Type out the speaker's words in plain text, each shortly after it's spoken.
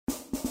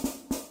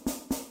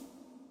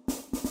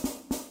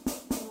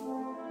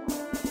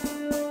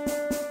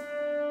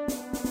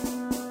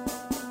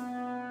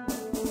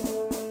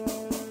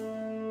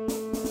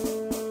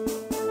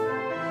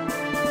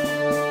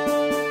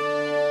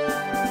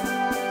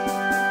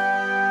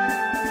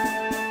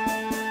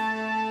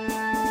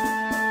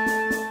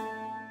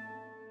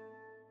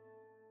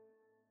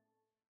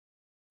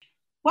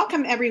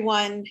Welcome,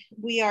 everyone.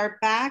 We are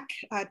back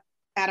at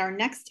our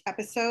next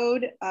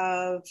episode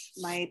of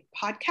my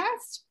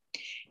podcast.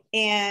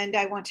 And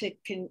I want to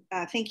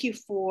thank you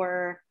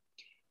for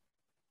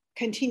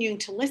continuing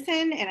to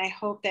listen. And I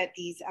hope that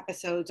these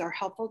episodes are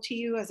helpful to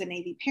you as a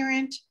Navy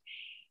parent.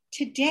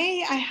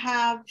 Today, I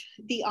have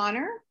the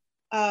honor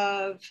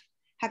of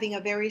having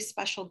a very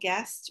special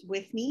guest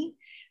with me.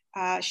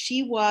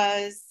 She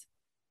was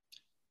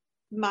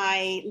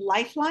my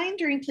lifeline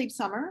during plebe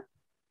summer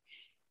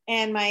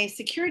and my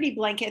security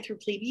blanket through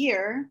plebe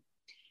year.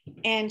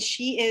 And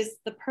she is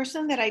the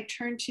person that I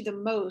turn to the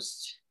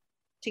most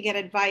to get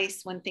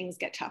advice when things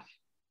get tough.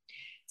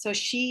 So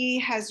she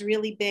has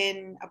really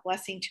been a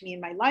blessing to me in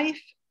my life.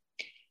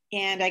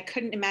 And I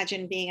couldn't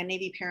imagine being a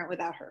Navy parent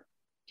without her.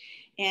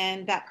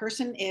 And that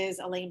person is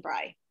Elaine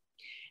Bry.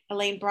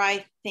 Elaine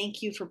Bry,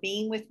 thank you for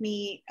being with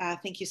me.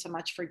 Thank you so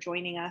much for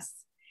joining us.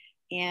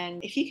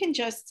 And if you can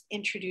just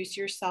introduce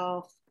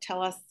yourself,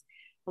 tell us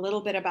a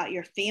little bit about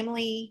your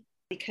family,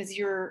 because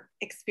your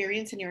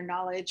experience and your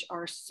knowledge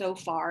are so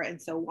far and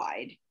so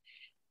wide.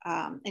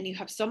 And you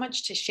have so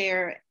much to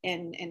share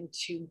and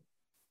to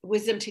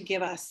wisdom to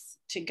give us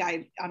to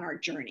guide on our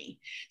journey.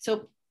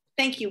 So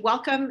thank you,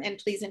 welcome, and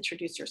please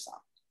introduce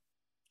yourself.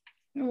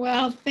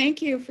 Well,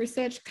 thank you for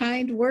such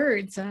kind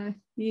words.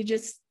 You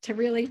just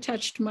really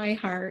touched my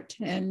heart,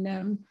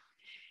 and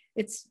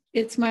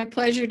it's my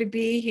pleasure to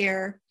be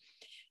here.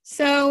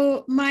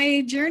 So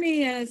my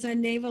journey as a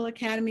Naval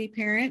Academy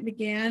parent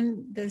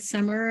began the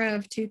summer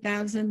of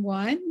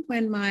 2001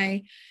 when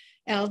my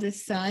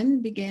eldest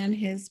son began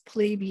his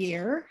plebe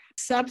year.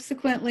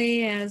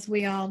 Subsequently, as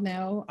we all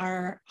know,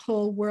 our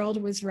whole world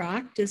was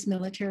rocked as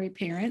military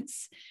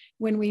parents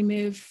when we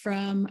moved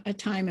from a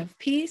time of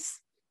peace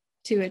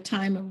to a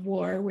time of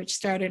war, which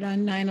started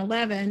on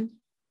 9/11.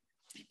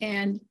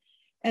 And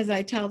as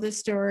I tell the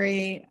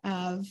story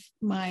of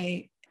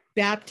my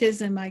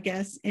baptism, I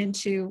guess,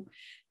 into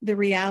the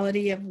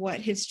reality of what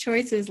his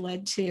choices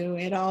led to,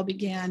 it all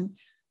began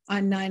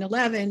on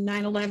 9/11.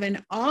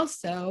 9/11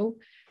 also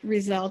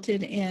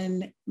resulted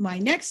in my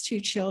next two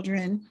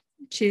children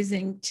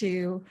choosing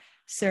to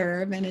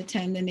serve and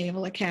attend the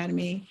Naval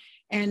Academy,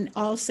 and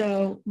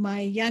also my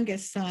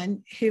youngest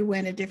son, who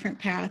went a different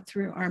path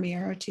through Army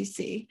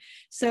ROTC.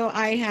 So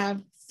I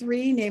have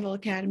three Naval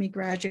Academy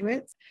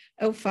graduates,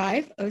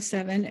 05,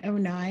 07,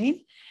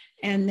 09,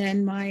 and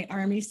then my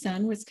Army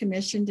son was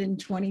commissioned in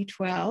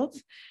 2012.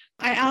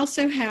 I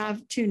also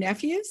have two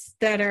nephews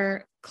that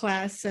are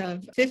class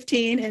of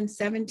 15 and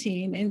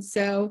 17. And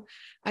so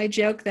I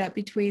joke that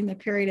between the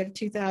period of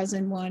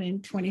 2001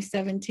 and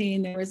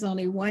 2017, there was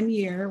only 1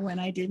 year when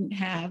I didn't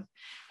have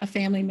a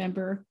family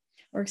member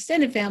or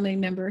extended family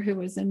member who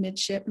was a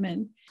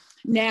midshipman.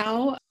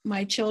 Now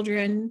my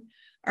children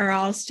are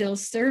all still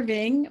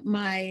serving.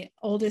 My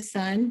oldest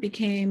son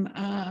became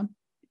a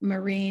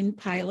Marine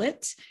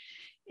pilot,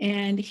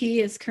 and he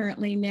is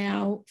currently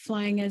now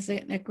flying as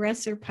an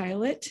aggressor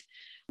pilot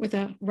with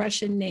a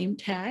Russian name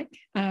tag.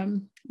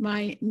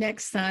 My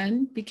next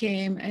son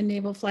became a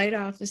naval flight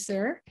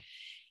officer,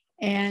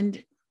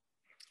 and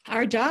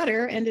our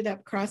daughter ended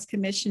up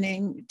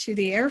cross-commissioning to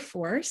the Air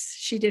Force.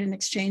 She did an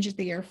exchange at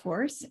the Air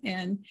Force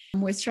and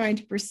was trying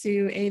to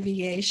pursue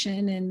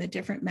aviation and the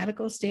different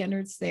medical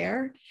standards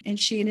there. And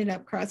she ended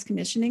up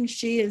cross-commissioning.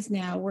 She is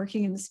now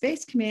working in the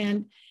Space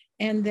Command.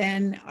 And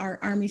then our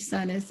Army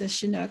son is a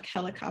Chinook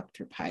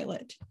helicopter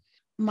pilot.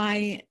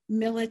 My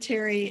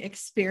military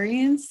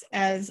experience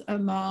as a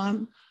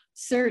mom,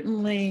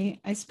 certainly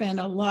I spent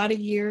a lot of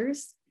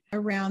years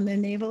around the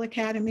Naval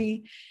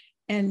Academy,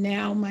 and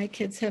now my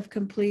kids have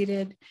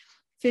completed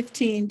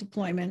 15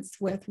 deployments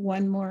with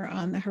one more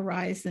on the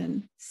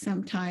horizon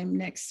sometime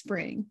next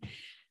spring.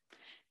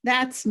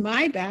 That's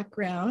my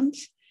background.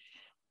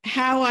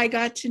 How I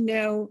got to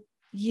know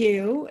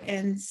you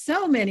and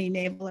so many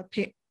Naval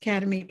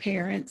Academy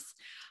parents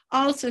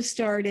also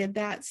started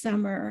that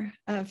summer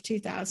of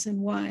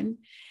 2001.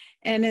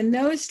 And in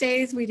those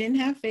days, we didn't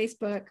have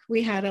Facebook.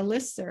 We had a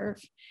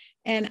listserv.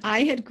 And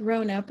I had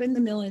grown up in the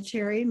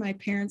military. My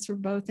parents were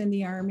both in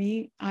the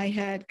Army. I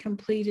had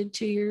completed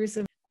 2 years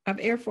of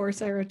Air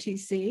Force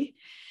ROTC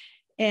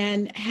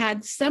and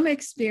had some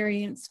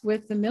experience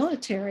with the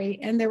military.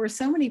 And there were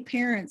so many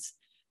parents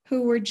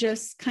who were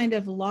just kind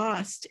of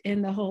lost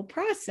in the whole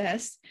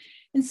process.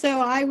 And so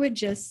I would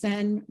just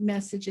send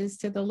messages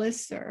to the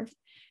listserv.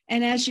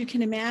 And as you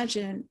can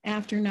imagine,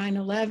 after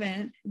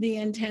 9/11, the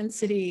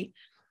intensity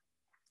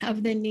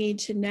of the need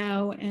to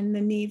know and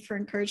the need for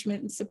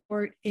encouragement and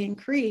support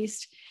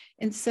increased.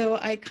 And so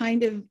I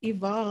kind of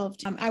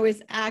evolved. I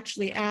was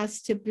actually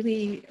asked to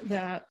be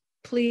the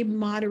plebe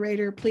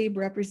moderator, plebe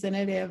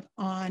representative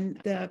on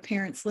the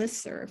parents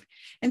listserv.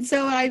 And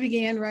so I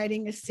began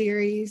writing a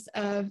series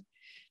of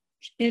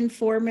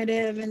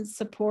informative and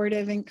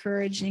supportive,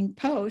 encouraging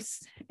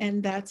posts.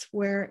 And that's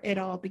where it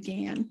all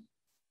began.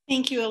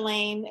 Thank you,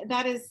 Elaine.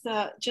 That is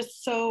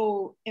just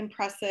so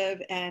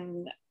impressive.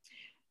 And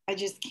I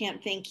just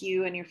can't thank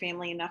you and your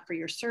family enough for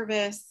your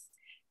service,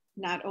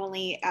 not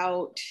only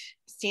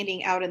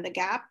standing out in the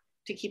gap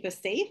to keep us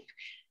safe,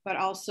 but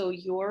also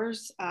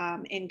yours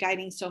in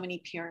guiding so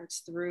many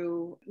parents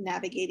through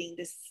navigating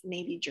this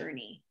Navy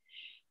journey.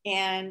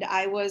 And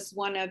I was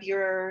one of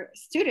your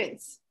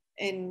students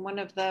in one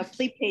of the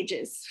plea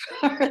pages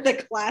for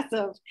the class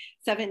of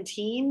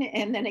 17,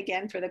 and then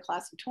again for the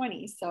class of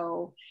 20.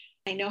 So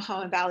I know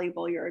how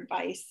invaluable your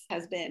advice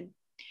has been.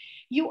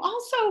 You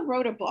also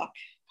wrote a book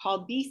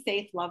called Be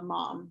Safe, Love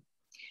Mom.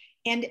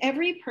 And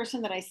every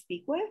person that I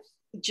speak with,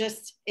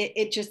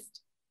 it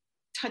just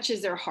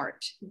touches their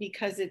heart,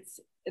 because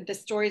the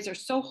stories are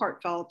so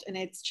heartfelt and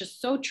it's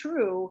just so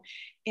true.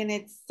 And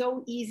it's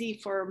so easy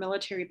for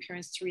military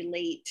parents to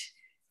relate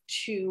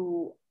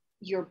to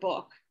your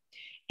book.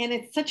 And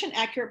it's such an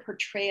accurate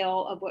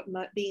portrayal of what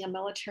being a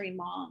military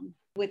mom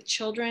with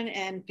children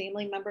and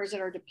family members that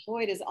are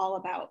deployed is all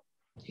about.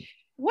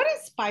 What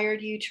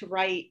inspired you to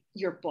write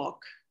your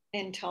book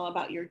and tell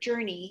about your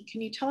journey?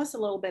 Can you tell us a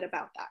little bit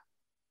about that?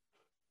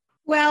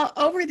 Well,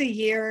 over the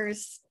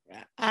years,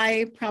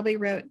 I probably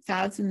wrote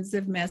thousands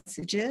of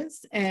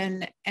messages.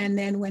 And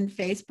then when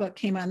Facebook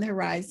came on the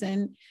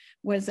horizon,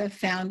 was a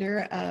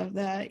founder of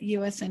the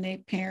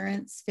USNA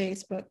Parents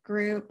Facebook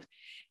group.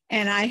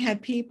 And I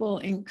had people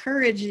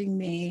encouraging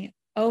me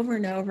over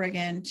and over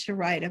again to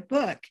write a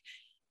book.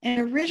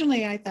 And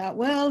originally I thought,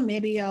 well,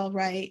 maybe I'll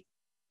write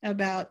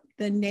about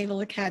the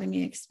Naval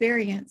Academy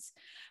experience.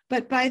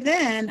 But by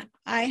then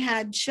I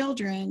had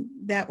children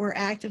that were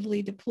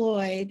actively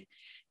deployed,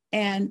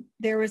 and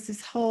there was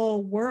this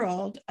whole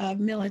world of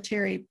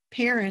military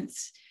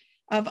parents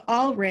of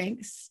all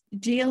ranks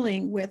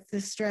dealing with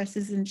the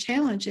stresses and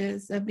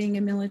challenges of being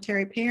a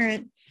military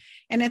parent.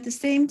 And at the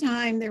same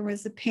time, there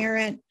was a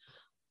parent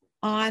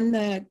on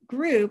the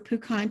group who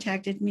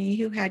contacted me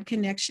who had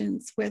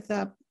connections with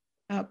a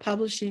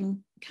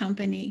publishing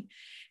company.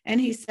 And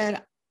he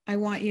said, I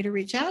want you to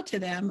reach out to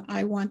them.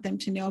 I want them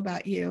to know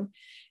about you.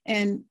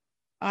 And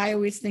I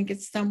always think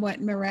it's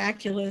somewhat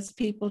miraculous.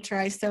 People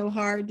try so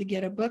hard to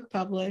get a book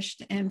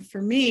published. And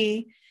for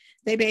me,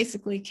 they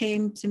basically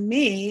came to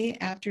me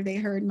after they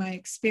heard my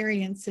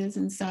experiences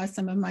and saw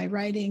some of my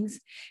writings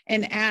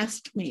and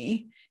asked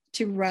me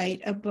to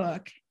write a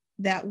book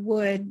that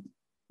would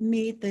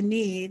meet the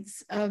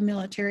needs of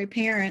military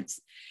parents.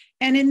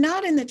 And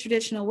not in the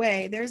traditional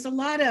way. There's a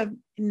lot of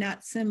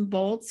nuts and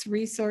bolts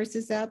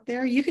resources out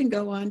there. You can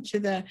go on to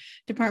the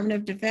Department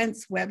of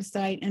Defense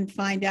website and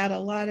find out a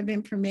lot of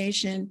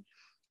information.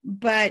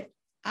 But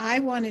I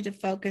wanted to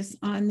focus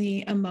on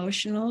the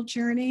emotional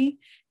journey.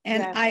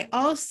 And yes. I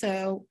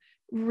also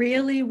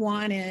really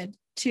wanted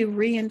to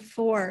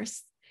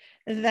reinforce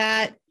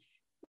that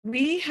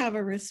we have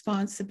a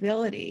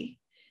responsibility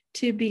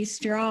to be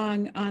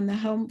strong on the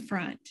home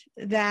front.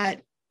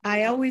 That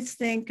I always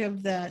think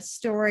of the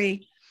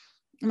story,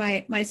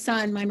 my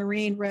son, my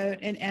Marine, wrote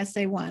an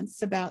essay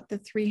once about the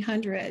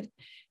 300.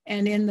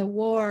 And in the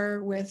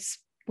war with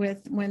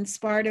when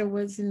Sparta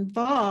was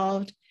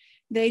involved,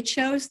 they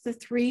chose the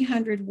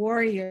 300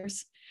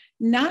 warriors,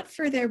 not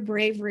for their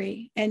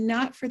bravery and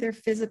not for their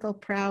physical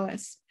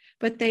prowess,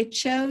 but they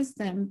chose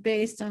them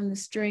based on the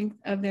strength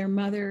of their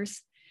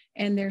mothers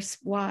and their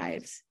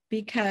wives.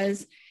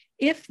 Because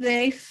if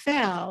they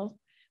fell,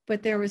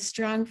 but there was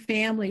strong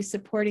family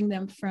supporting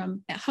them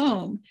from at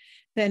home,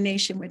 the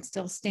nation would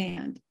still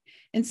stand.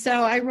 And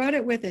so I wrote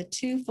it with a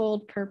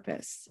twofold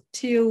purpose: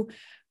 to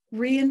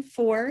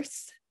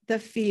reinforce the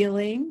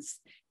feelings,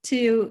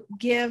 to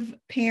give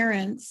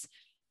parents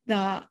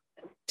the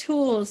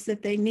tools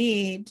that they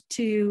need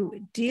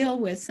to deal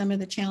with some of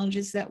the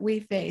challenges that we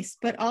face,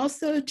 but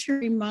also to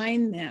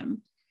remind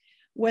them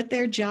what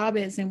their job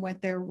is and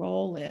what their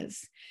role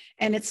is.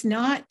 And it's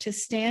not to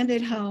stand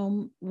at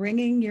home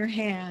wringing your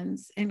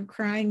hands and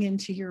crying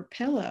into your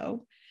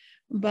pillow,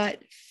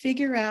 but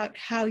figure out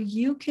how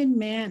you can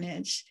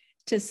manage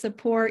to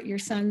support your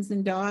sons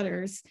and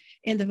daughters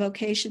in the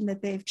vocation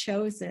that they've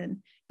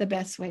chosen the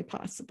best way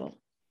possible.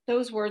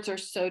 Those words are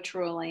so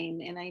true,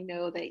 Elaine. And I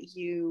know that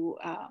you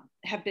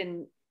have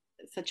been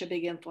such a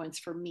big influence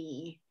for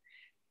me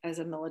as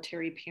a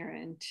military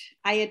parent.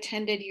 I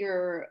attended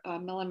your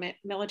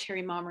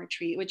military mom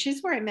retreat, which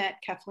is where I met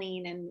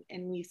Kathleen,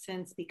 and we've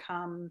since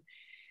become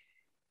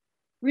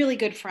really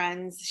good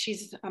friends.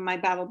 She's my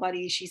battle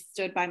buddy. She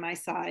stood by my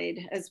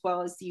side, as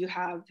well as you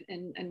have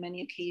in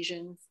many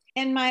occasions.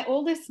 And my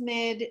oldest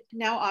mid,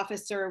 now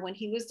officer, when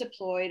he was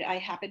deployed, I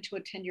happened to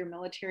attend your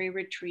military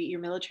retreat, your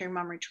military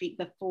mom retreat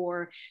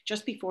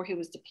just before he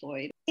was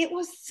deployed. It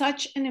was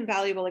such an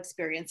invaluable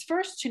experience.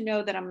 First, to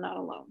know that I'm not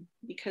alone,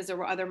 because there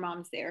were other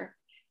moms there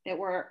that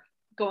were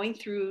going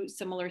through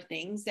similar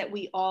things, that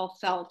we all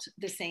felt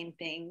the same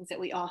things, that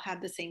we all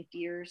had the same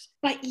fears.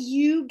 But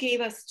you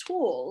gave us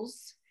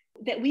tools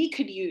that we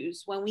could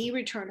use when we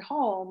returned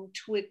home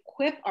to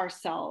equip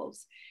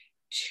ourselves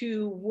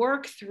to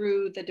work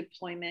through the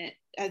deployment,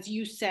 as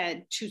you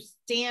said, to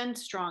stand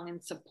strong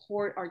and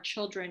support our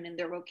children in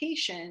their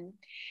vocation.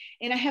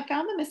 And I have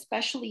found them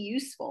especially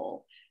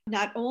useful,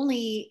 not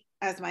only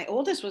as my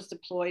oldest was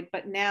deployed,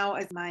 but now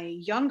as my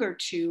younger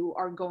two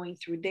are going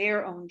through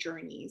their own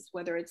journeys,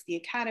 whether it's the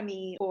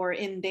academy or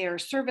in their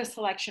service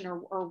selection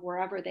or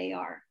wherever they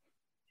are.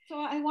 So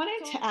I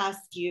wanted to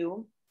ask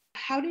you,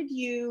 how did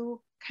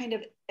you kind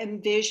of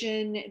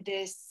envision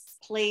this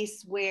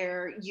place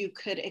where you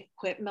could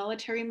equip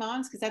military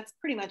moms? Because that's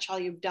pretty much all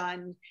you've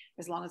done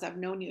as long as I've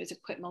known you, is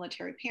equip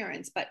military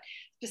parents, but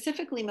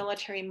specifically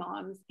military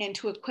moms, and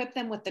to equip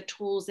them with the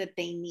tools that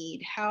they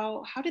need.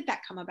 How did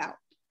that come about?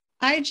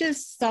 I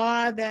just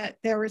saw that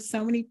there were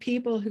so many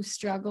people who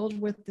struggled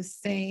with the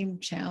same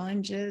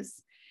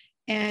challenges.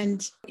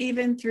 And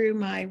even through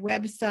my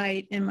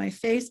website and my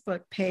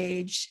Facebook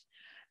page,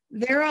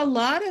 there are a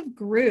lot of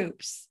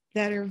groups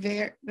that are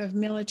of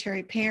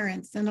military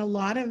parents, and a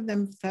lot of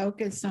them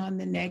focus on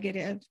the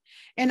negative.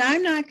 And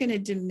I'm not going to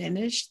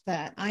diminish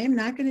that. I am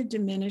not going to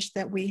diminish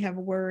that we have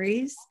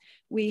worries,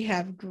 we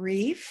have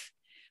grief,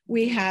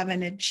 we have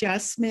an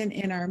adjustment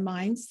in our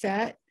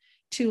mindset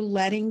to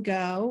letting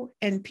go.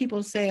 And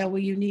people say, oh,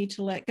 well, you need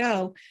to let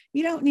go.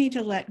 You don't need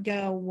to let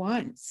go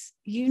once.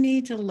 You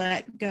need to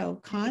let go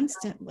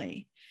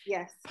constantly.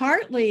 Yes.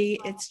 Partly,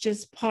 it's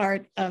just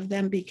part of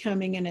them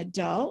becoming an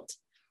adult.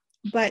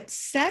 But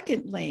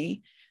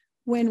secondly,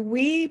 when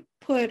we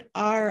put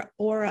our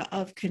aura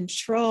of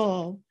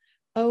control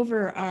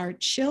over our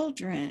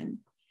children,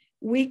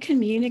 we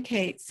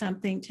communicate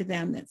something to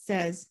them that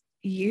says,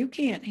 you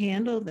can't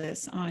handle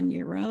this on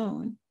your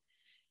own.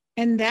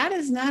 And that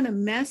is not a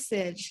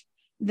message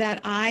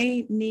that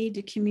I need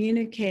to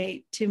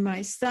communicate to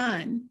my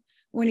son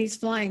when he's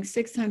flying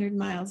 600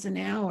 miles an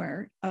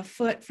hour a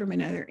foot from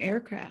another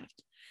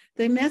aircraft.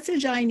 The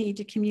message I need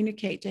to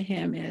communicate to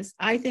him is,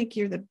 I think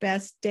you're the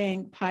best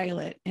dang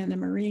pilot in the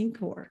Marine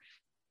Corps.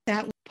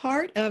 That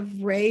part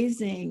of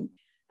raising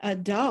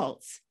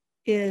adults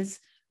is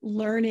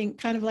learning,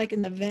 kind of like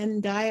in the Venn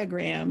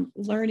diagram,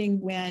 learning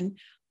when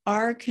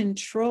our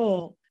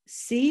control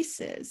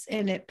ceases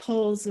and it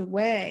pulls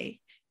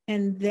away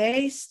and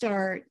they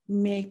start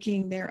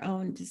making their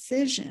own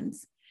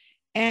decisions.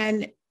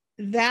 And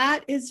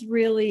that is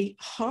really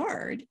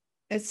hard,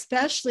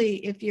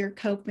 especially if you're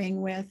coping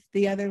with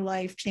the other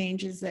life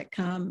changes that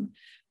come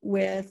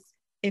with,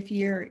 if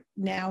you're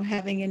now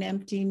having an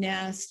empty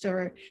nest,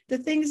 or the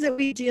things that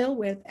we deal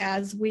with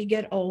as we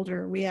get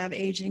older. We have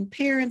aging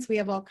parents, we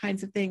have all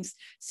kinds of things.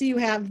 So you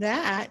have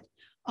that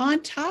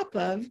on top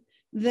of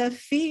the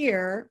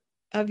fear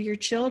of your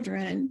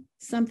children,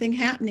 something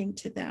happening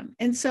to them.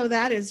 And so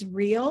that is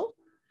real,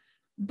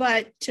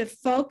 but to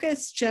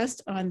focus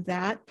just on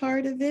that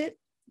part of it,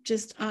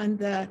 just on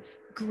the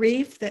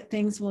grief that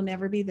things will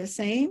never be the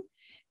same,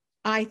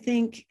 I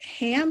think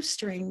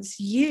hamstrings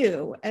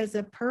you as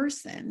a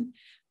person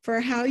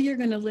for how you're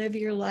going to live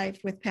your life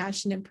with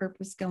passion and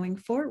purpose going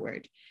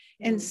forward.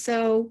 And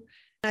so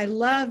I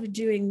love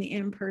doing the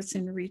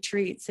in-person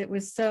retreats. It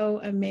was so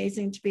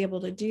amazing to be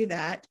able to do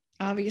that.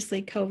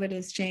 Obviously, COVID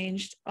has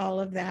changed all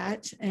of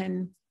that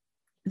and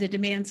the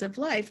demands of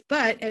life.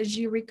 But as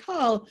you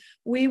recall,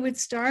 we would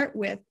start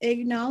with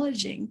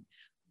acknowledging,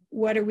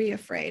 what are we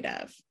afraid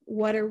of?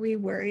 What are we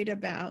worried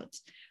about?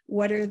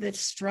 What are the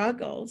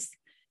struggles?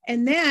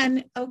 And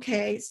then,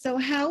 okay, so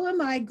how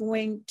am I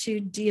going to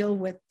deal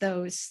with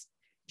those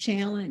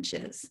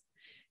challenges?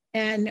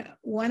 And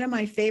one of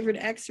my favorite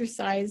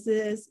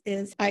exercises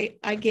is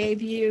I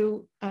gave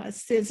you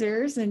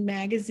scissors and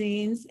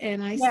magazines,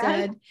 and I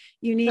said,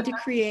 you need to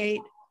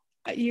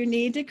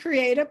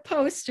create a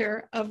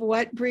poster of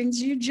what brings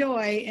you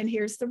joy. And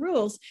here's the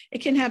rules.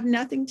 It can have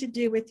nothing to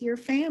do with your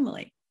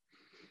family.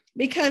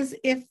 Because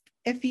if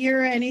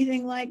you're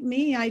anything like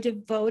me, I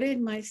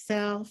devoted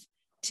myself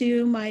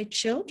to my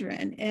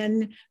children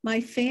and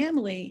my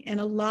family, and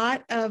a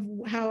lot of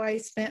how I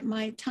spent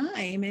my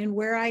time and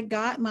where I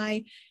got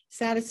my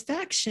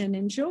satisfaction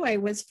and joy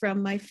was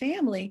from my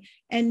family.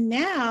 And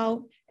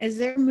now, as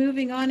they're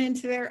moving on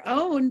into their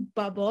own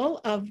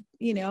bubble of,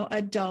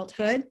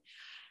 adulthood,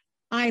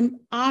 I'm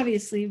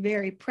obviously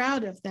very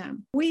proud of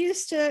them. We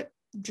used to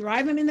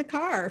drive them in the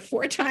car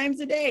 4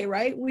 times a day,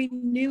 right? We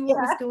knew what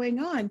was going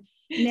on.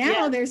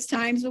 Now there's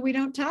times when we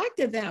don't talk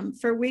to them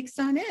for weeks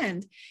on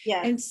end.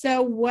 And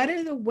so what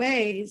are the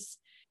ways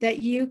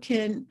that you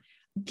can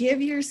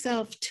give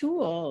yourself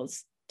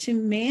tools to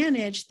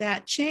manage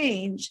that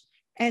change?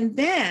 And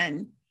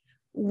then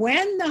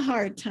when the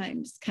hard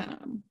times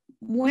come,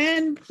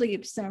 when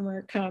plebe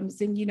summer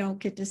comes and you don't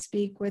get to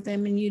speak with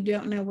them and you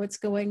don't know what's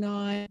going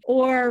on,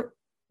 or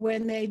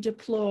when they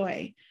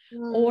deploy,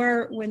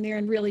 or when they're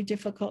in really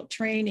difficult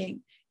training,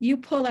 you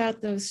pull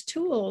out those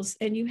tools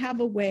and you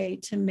have a way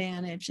to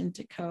manage and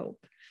to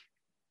cope.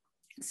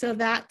 So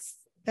that's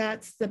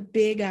the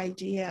big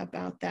idea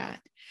about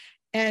that.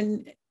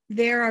 And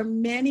there are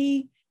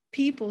many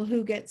people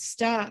who get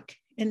stuck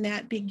in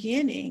that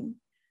beginning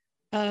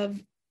of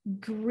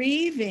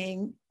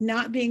grieving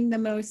not being the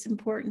most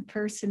important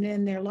person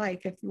in their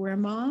life. If we're a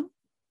mom,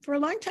 for a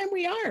long time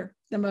we are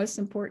the most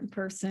important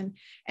person,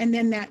 and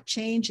then that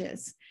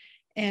changes.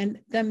 And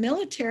the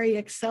military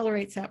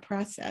accelerates that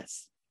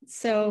process.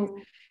 So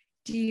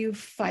do you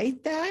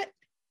fight that,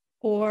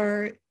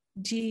 or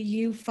do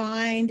you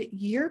find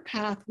your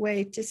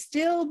pathway to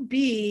still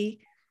be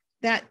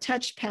that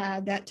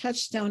touchpad, that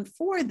touchstone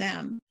for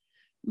them,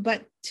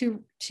 but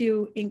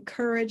to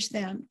encourage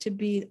them to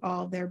be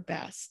all their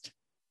best.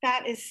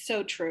 That is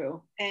so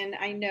true. And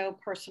I know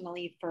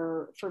personally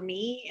for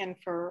me and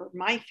for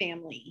my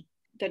family,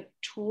 the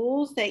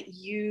tools that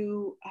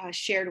you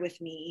shared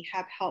with me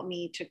have helped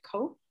me to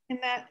cope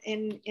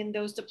in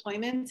those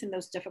deployments, in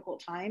those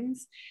difficult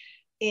times,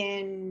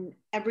 in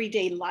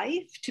everyday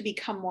life, to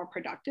become more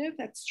productive.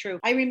 That's true.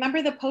 I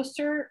remember the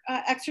poster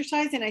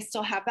exercise, and I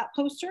still have that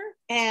poster,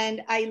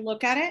 and I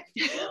look at it.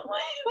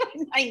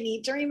 I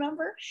need to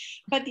remember.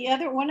 But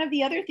one of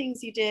the other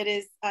things you did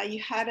is you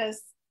had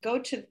us go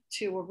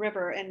to a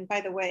river. And by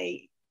the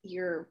way,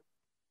 your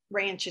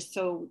ranch is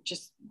so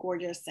just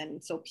gorgeous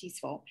and so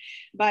peaceful.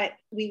 But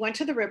we went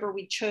to the river.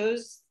 We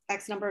chose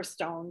X number of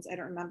stones. I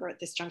don't remember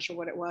at this juncture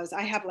what it was.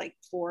 I have like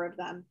 4 of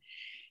them.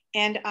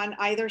 And on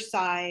either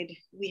side,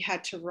 we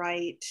had to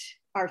write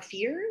our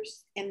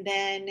fears and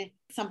then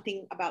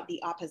something about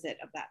the opposite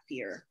of that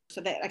fear.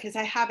 So that, because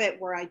I have it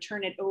where I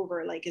turn it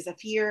over like as a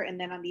fear, and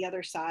then on the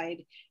other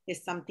side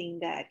is something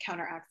that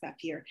counteracts that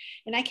fear.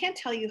 And I can't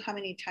tell you how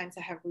many times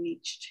I have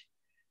reached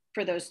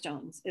for those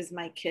stones as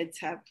my kids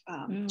have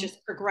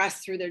just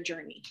progressed through their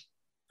journey.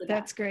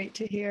 That's great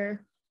to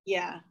hear.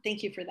 Yeah,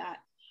 thank you for that.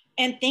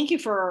 And thank you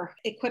for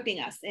equipping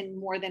us in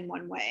more than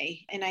one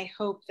way. And I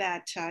hope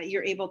that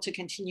you're able to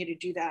continue to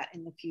do that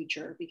in the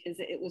future, because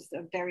it was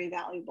very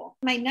valuable.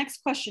 My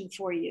next question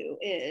for you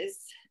is,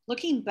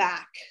 looking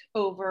back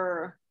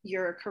over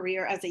your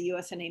career as a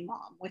USNA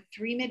mom with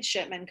 3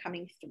 midshipmen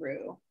coming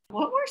through,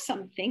 what were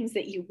some things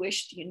that you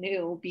wished you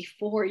knew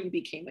before you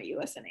became a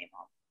USNA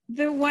mom?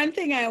 The one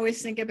thing I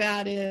always think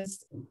about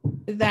is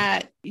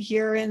that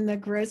you're in the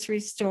grocery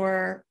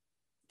store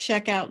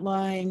checkout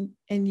line,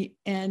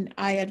 and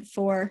I had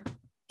 4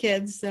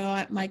 kids,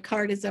 so my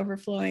cart is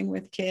overflowing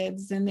with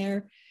kids, and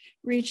they're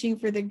reaching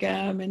for the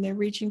gum and they're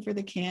reaching for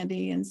the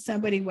candy, and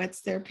somebody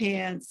wets their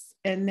pants,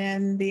 and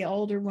then the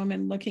older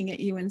woman looking at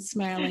you and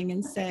smiling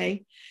and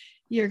say,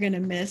 "You're going to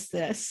miss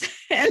this."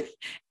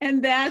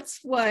 and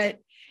that's what,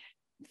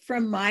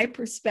 from my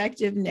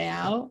perspective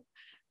now,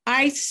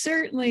 I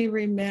certainly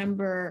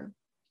remember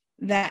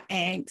that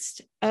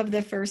angst of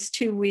the first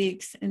 2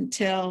 weeks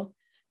until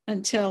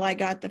I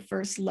got the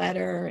first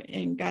letter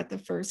and got the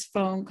first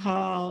phone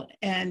call,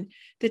 and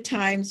the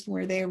times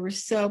where they were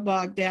so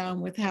bogged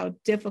down with how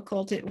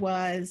difficult it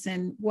was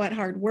and what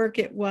hard work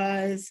it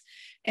was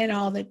and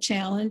all the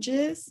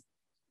challenges.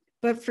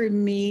 But for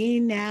me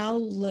now,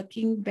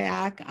 looking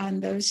back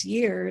on those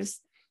years,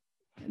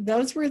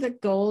 those were the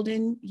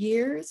golden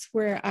years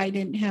where I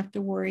didn't have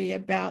to worry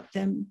about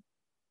them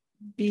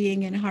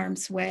being in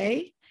harm's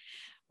way,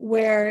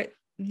 where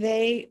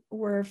they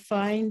were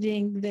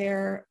finding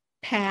their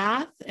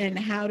path and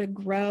how to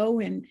grow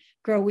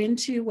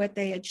into what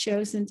they had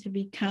chosen to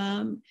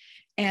become,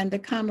 and the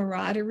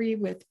camaraderie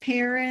with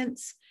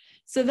parents.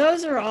 So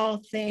those are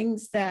all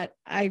things that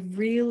I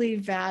really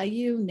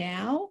value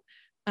now,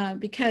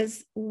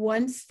 because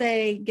once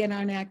they get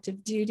on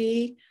active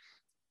duty,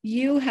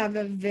 you have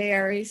a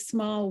very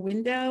small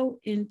window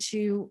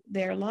into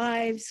their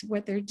lives,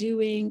 what they're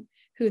doing,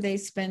 who they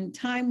spend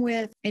time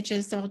with. It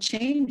just all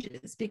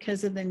changes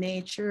because of the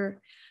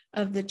nature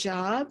of the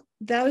job.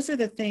 Those are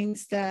the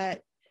things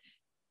that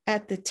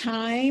at the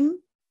time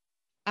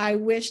I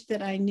wish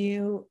that I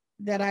knew,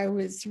 that I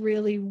was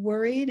really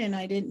worried, and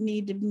I didn't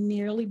need to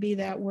nearly be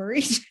that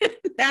worried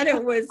that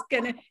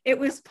it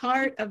was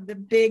part of the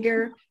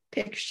bigger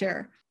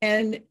picture.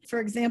 And for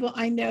example,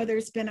 I know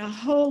there's been a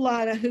whole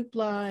lot of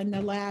hoopla in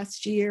the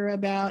last year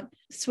about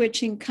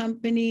switching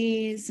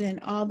companies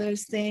and all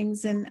those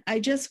things. And I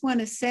just want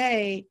to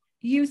say,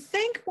 you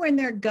think when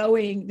they're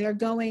going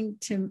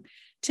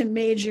to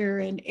major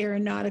in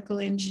aeronautical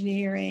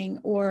engineering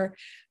or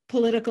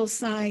political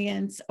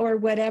science or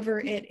whatever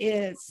it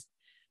is.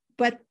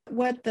 But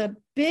what the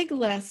big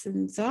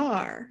lessons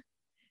are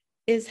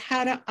is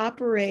how to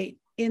operate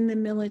in the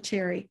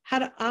military, how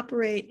to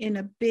operate in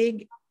a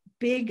big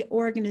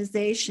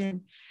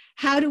organization,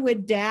 how to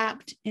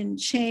adapt and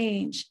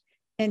change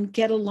and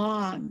get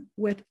along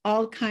with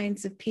all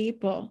kinds of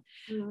people.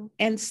 Mm-hmm.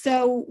 And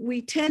so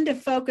we tend to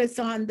focus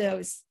on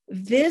those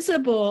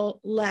visible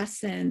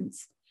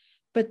lessons,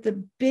 but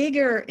the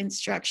bigger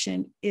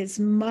instruction is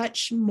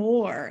much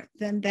more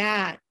than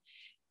that.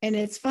 And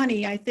it's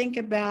funny, I think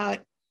about,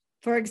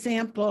 for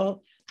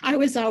example, I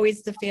was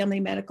always the family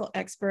medical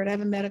expert. I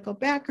have a medical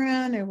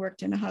background. I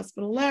worked in a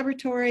hospital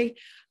laboratory.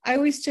 I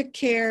always took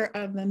care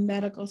of the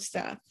medical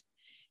stuff.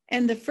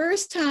 And the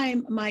first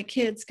time my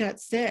kids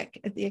got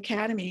sick at the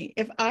academy,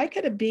 if I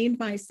could have beamed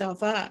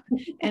myself up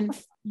and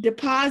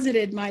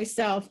deposited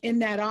myself in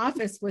that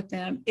office with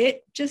them,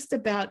 it just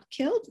about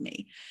killed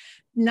me.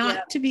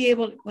 Not to be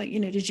able to,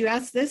 did you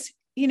ask this?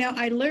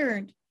 I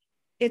learned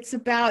it's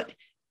about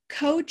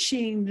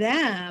coaching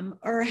them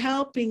or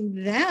helping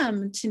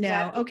them to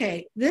know,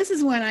 okay, this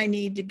is when I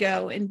need to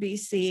go and be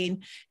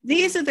seen.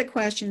 These are the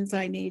questions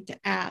I need to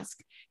ask.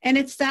 And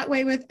it's that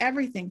way with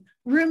everything.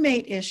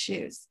 Roommate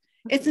issues.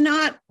 It's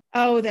not,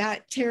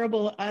 that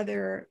terrible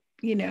other,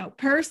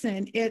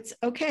 person. It's,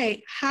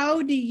 okay,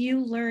 how do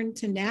you learn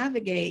to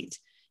navigate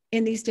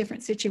in these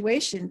different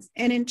situations.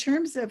 And in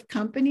terms of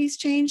companies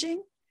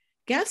changing,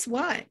 guess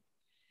what?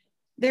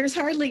 There's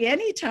hardly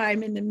any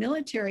time in the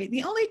military.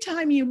 The only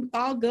time you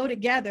all go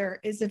together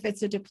is if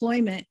it's a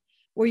deployment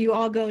where you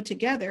all go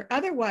together.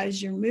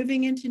 Otherwise, you're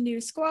moving into new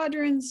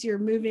squadrons, you're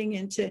moving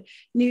into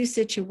new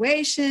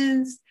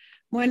situations.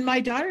 When my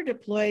daughter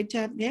deployed to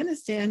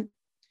Afghanistan,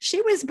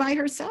 she was by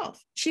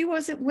herself. She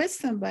wasn't with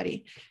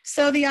somebody.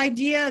 So the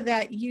idea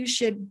that you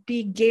should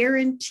be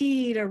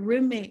guaranteed a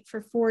roommate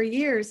for 4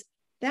 years,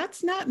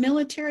 that's not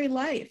military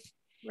life.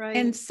 Right.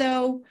 And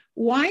so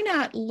why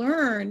not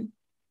learn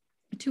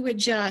to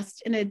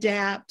adjust and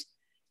adapt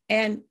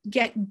and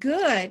get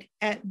good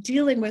at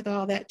dealing with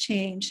all that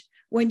change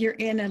when you're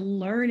in a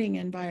learning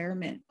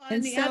environment?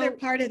 And the other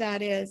part of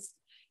that is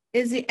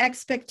the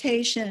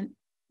expectation,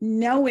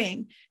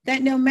 knowing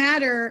that no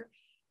matter,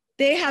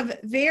 they have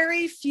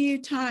very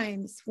few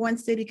times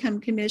once they become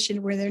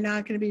commissioned where they're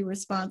not going to be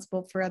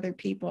responsible for other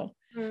people.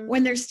 Mm.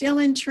 When they're still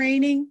in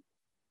training,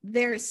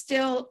 they're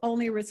still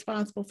only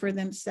responsible for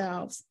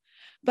themselves.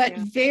 But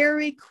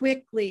very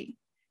quickly,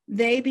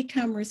 they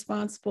become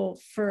responsible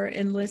for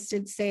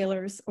enlisted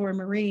sailors or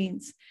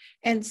Marines.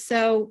 And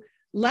so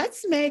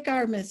let's make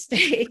our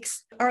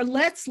mistakes, or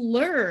let's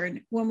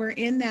learn when we're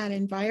in that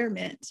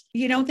environment.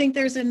 You don't think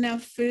there's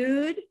enough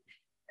food?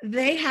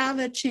 They have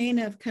a chain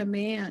of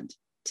command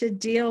to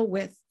deal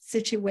with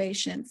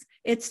situations.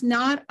 It's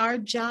not our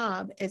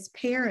job as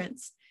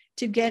parents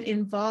to get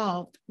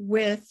involved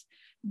with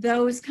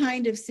those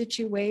kind of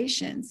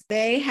situations.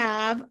 They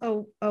have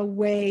a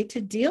way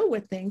to deal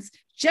with things,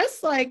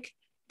 just like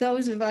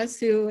those of us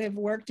who have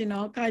worked in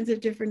all kinds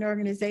of different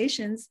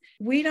organizations.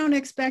 We don't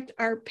expect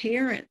our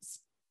parents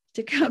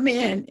to come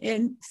in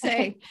and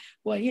say,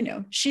 well, you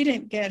know, she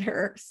didn't get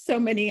her so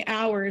many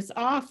hours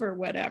off or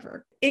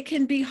whatever. It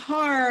can be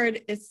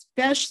hard,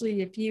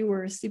 especially if you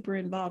were a super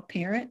involved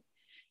parent,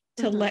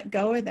 to let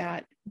go of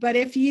that. But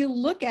if you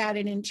look at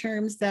it in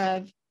terms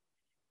of,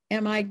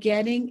 am I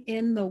getting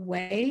in the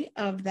way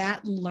of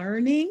that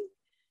learning?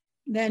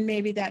 Then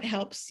maybe that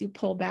helps you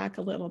pull back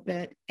a little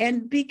bit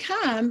and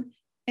become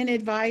an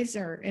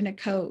advisor and a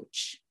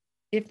coach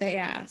if they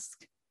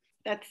ask.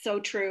 That's so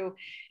true.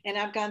 And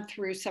I've gone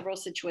through several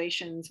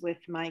situations with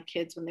my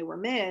kids when they were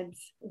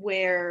mids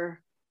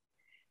where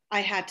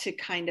I had to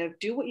kind of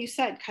do what you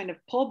said, kind of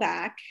pull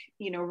back,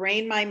 you know,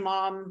 rein my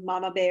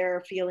mama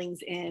bear feelings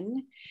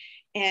in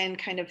and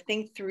kind of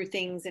think through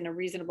things in a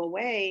reasonable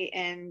way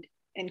and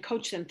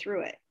coach them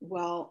through it.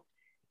 Well,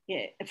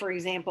 for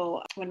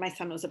example, when my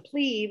son was a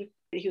plebe,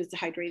 he was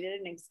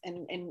dehydrated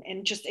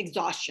and just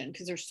exhaustion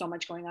because there's so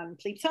much going on in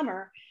plebe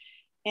summer.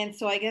 And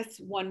so I guess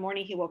one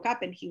morning he woke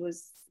up and he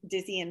was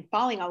dizzy and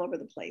falling all over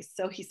the place.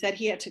 So he said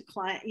he had to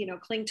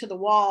cling to the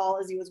wall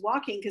as he was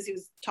walking because he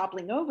was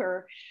toppling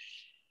over.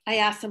 I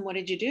asked him, what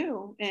did you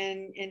do?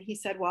 And he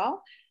said,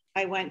 well,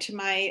 I went to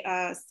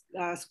my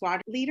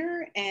squad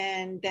leader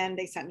and then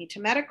they sent me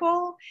to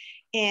medical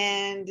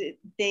and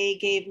they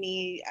gave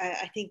me,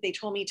 I think they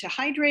told me to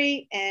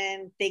hydrate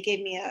and they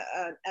gave me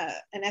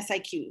an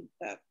SIQ,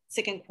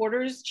 sick in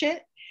quarters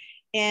chit.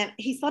 And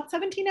he slept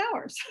 17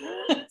 hours.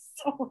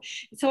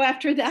 so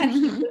after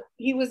that,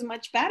 he was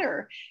much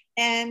better.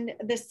 And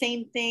the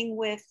same thing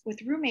with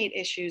roommate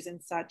issues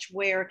and such,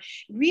 where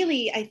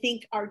really, I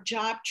think our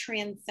job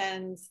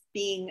transcends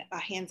being a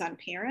hands-on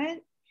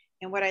parent.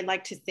 And what I'd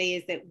like to say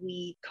is that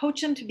we coach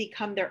them to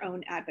become their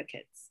own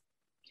advocates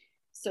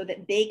so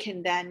that they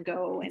can then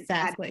go and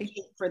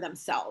advocate for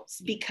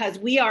themselves, because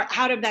we are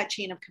out of that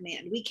chain of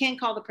command. We can't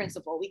call the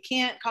principal. We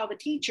can't call the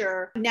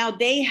teacher. Now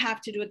they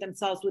have to do it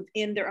themselves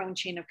within their own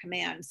chain of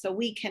command. So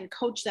we can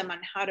coach them on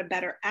how to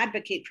better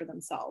advocate for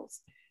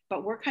themselves,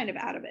 but we're kind of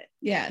out of it.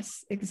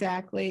 Yes,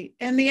 exactly.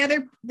 And the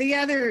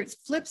other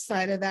flip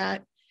side of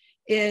that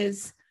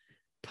is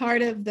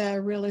part of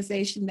the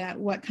realization that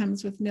what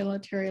comes with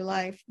military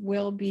life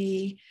will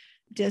be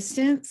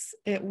distance,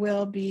 it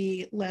will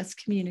be less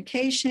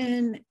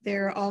communication.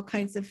 There are all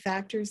kinds of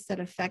factors that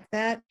affect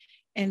that.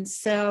 And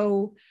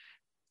so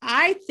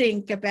I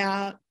think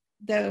about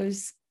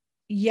those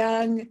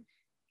young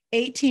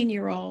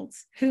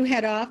 18-year-olds who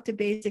head off to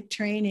basic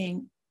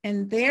training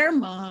and their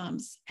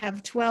moms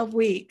have 12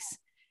 weeks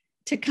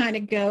to kind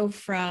of go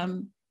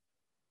from,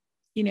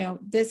 you know,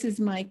 this is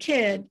my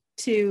kid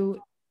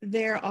to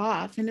they're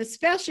off. And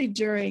especially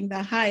during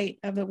the height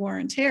of the war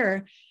on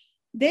terror,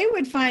 they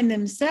would find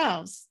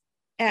themselves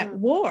at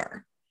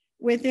war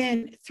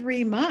within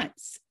 3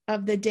 months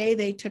of the day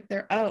they took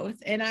their oath.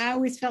 And I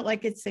always felt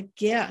like it's a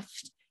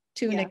gift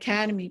to an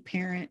academy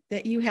parent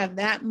that you have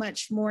that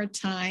much more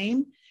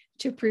time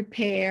to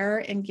prepare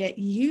and get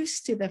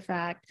used to the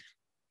fact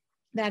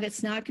that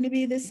it's not going to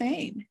be the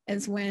same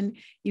as when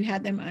you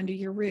had them under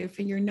your roof,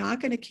 and you're not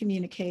going to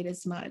communicate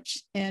as much.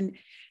 And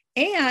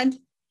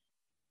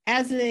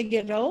as they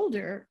get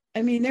older,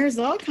 I mean, there's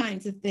all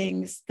kinds of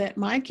things that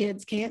my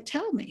kids can't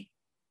tell me.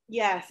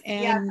 Yes.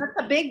 And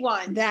that's a big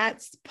one.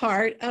 That's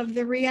part of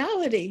the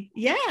reality.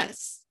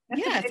 Yes.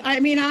 Yes. I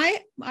mean,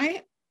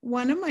 I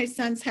one of my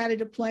sons had a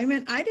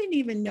deployment. I didn't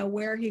even know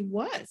where he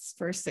was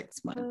for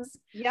 6 months.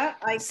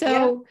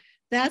 So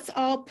that's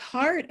all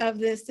part of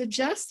this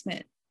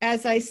adjustment.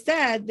 As I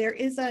said, there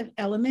is an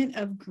element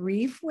of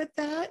grief with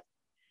that,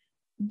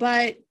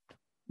 but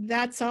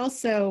that's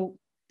also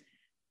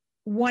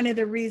one of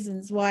the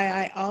reasons why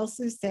I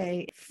also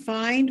say,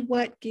 find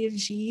what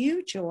gives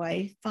you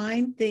joy,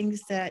 find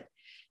things that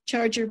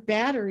charge your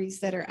batteries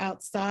that are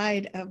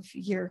outside of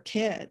your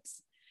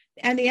kids.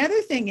 And the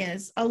other thing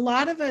is, a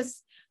lot of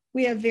us,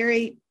 we have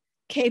very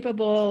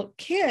capable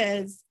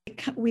kids.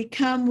 We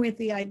come with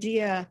the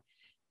idea,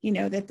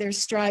 that they're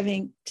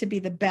striving to be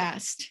the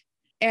best.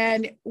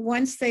 And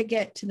once they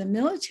get to the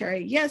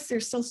military, yes, they're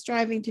still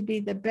striving to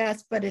be the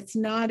best, but it's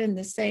not in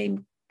the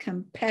same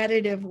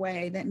competitive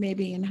way that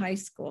maybe in high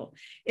school.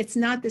 It's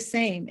not the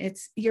same.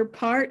 You're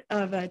part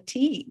of a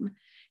team,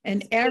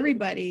 and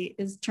everybody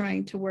is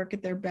trying to work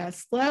at their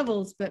best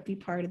levels, but be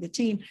part of the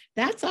team.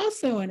 That's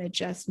also an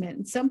adjustment.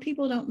 And some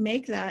people don't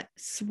make that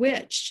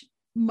switch.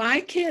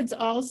 My kids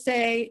all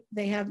say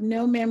they have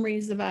no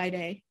memories of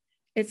I-Day.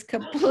 It's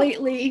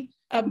completely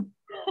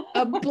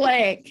a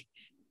blank.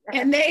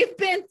 And they've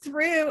been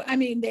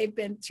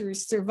through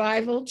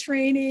survival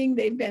training.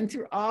 They've been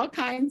through all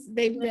kinds.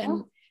 They've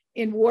been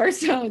in war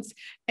zones.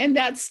 And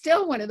that's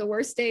still one of the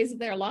worst days of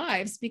their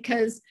lives,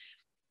 because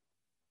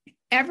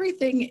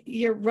everything,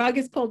 your rug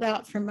is pulled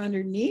out from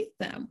underneath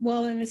them.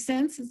 Well, in a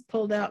sense, it's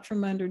pulled out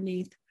from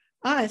underneath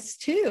us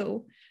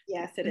too.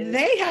 Yes, it is.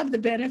 They have the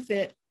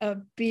benefit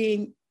of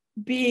being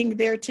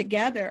there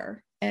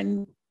together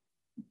and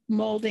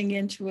molding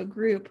into a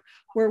group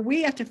where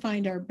we have to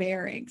find our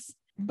bearings.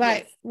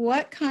 But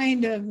what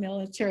kind of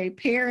military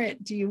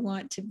parent do you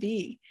want to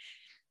be?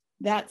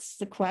 That's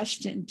the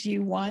question. Do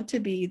you want to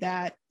be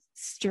that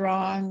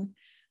strong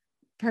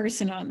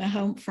person on the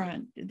home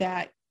front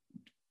that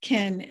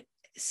can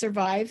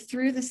survive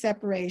through the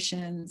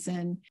separations?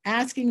 And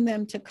asking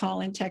them to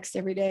call and text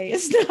every day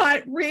is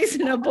not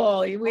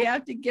reasonable. We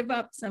have to give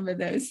up some of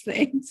those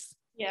things.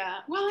 Yeah.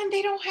 Well, and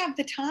they don't have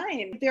the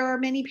time. There are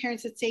many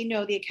parents that say,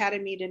 no, the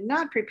academy did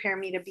not prepare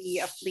me to be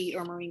a Fleet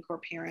or Marine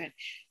Corps parent,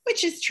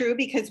 which is true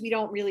because we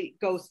don't really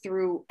go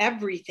through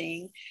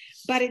everything,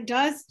 but it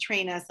does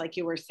train us, like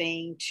you were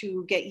saying,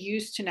 to get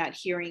used to not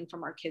hearing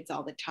from our kids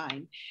all the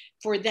time,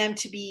 for them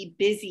to be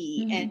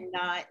busy and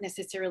not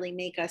necessarily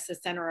make us the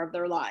center of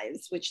their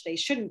lives, which they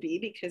shouldn't be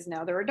because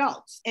now they're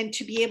adults, and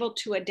to be able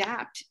to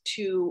adapt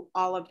to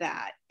all of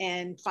that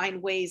and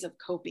find ways of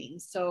coping.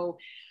 So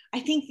I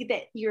think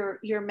that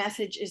your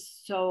message is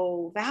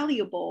so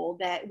valuable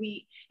that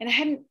and I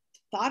hadn't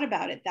thought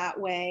about it that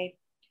way,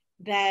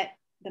 that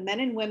the men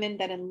and women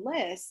that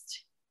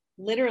enlist,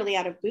 literally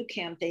out of boot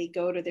camp, they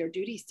go to their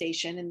duty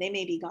station and they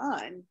may be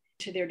gone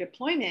to their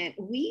deployment.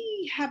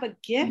 We have a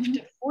gift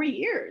of 4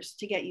 years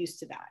to get used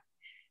to that.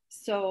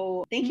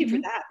 So thank you for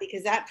that,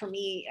 because that for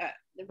me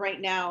right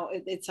now,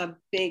 it's a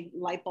big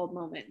light bulb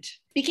moment.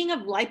 Speaking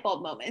of light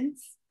bulb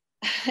moments,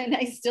 and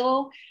I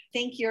still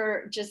think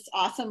you're just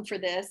awesome for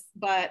this,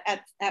 but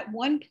at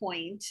one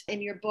point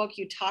in your book,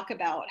 you talk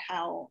about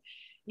how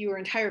your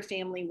entire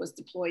family was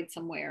deployed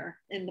somewhere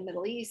in the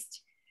Middle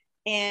East,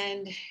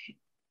 and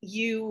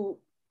you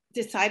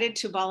decided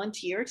to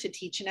volunteer to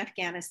teach in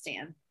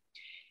Afghanistan.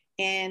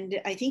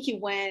 And I think you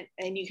went,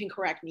 and you can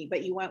correct me,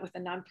 but you went with a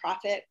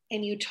nonprofit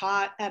and you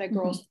taught at a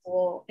girls'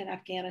 school in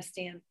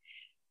Afghanistan.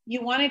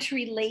 You wanted to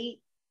relate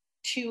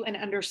to and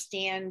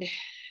understand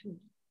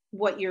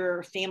what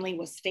your family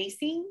was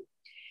facing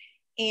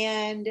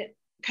and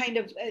kind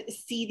of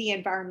see the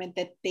environment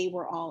that they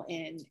were all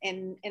in.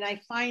 And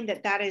I find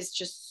that is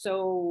just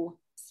so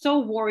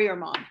warrior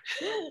mom.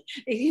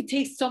 It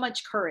takes so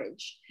much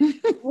courage.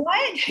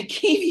 What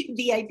gave you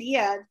the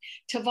idea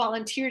to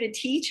volunteer to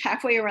teach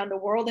halfway around the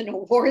world in a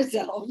war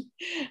zone?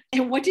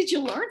 And what did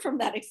you learn from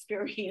that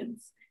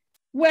experience?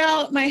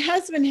 Well, my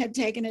husband had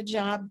taken a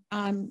job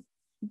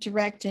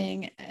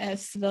directing a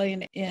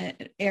civilian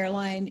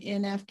airline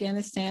in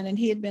Afghanistan, and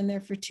he had been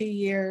there for 2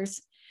 years.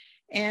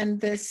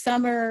 And the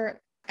summer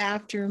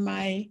after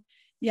my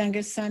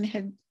youngest son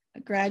had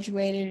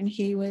graduated and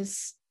he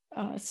was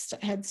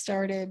had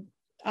started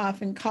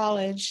off in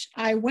college,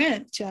 I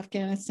went to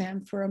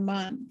Afghanistan for a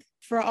month.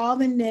 For all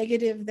the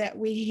negative that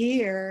we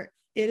hear,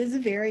 it is a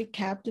very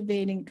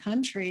captivating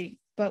country.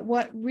 But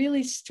what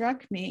really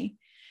struck me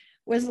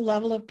was the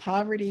level of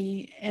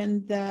poverty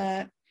and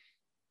the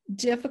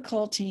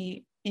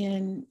difficulty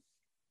in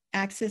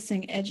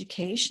accessing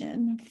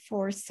education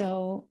for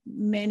so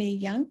many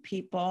young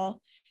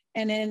people.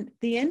 And at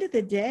the end of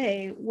the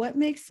day, what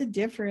makes the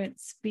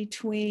difference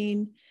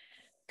between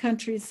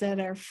countries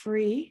that are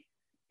free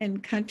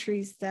and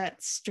countries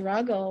that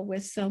struggle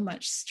with so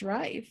much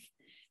strife?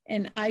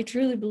 And I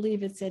truly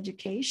believe it's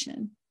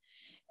education.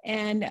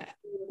 And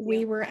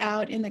we were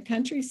out in the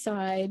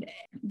countryside.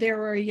 There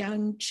were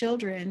young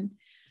children,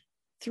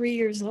 3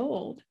 years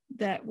old,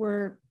 that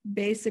were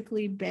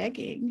basically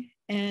begging.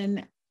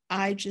 And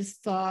I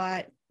just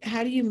thought,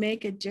 how do you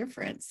make a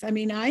difference? I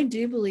mean, I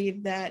do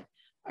believe that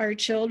our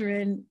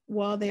children,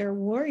 while they're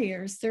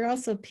warriors, they're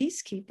also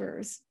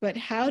peacekeepers. But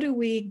how do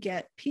we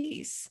get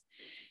peace?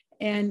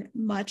 And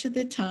much of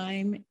the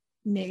time,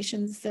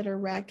 nations that are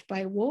wrecked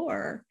by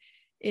war,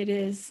 it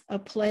is a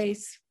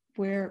place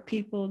where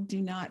people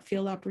do not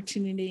feel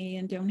opportunity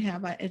and don't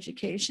have an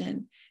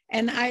education.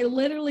 And I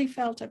literally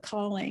felt a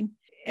calling.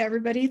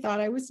 Everybody thought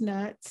I was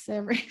nuts.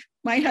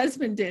 My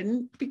husband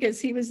didn't, because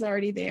he was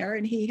already there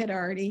and he had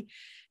already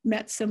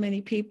met so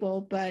many people.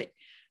 But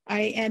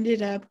I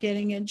ended up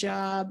getting a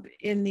job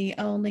in the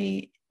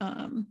only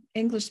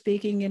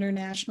English-speaking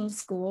international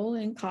school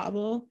in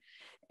Kabul.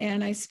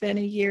 And I spent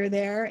a year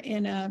there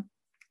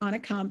on a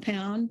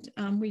compound.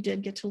 We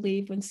did get to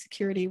leave when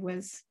security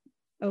was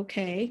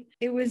okay.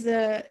 It was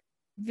a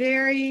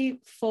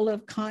very full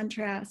of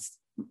contrast.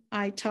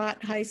 I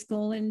taught high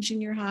school and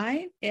junior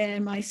high,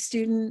 and my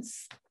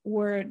students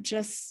were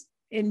just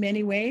in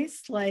many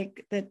ways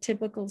like the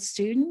typical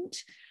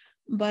student.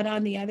 But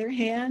on the other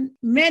hand,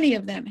 many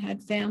of them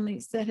had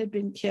families that had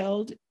been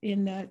killed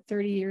in the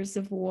 30 years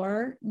of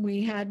war.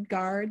 We had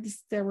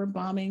guards. There were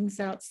bombings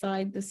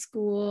outside the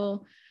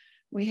school.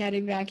 We had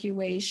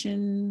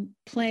evacuation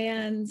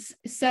plans.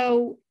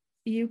 So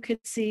you could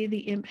see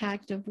the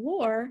impact of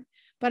war.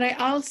 But I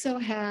also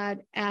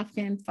had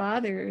Afghan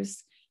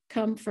fathers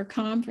come for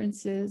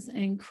conferences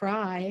and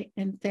cry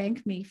and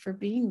thank me for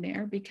being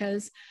there,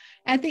 because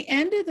at the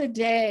end of the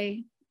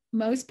day,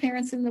 most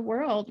parents in the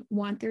world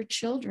want their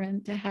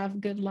children to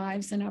have good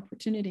lives and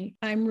opportunity.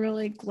 I'm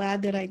really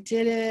glad that I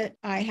did it.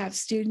 I have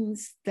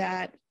students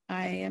that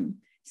I am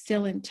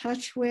still in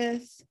touch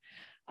with.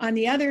 On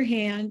the other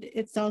hand,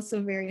 it's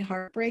also very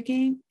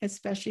heartbreaking,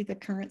 especially the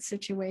current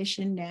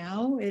situation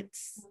now.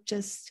 It's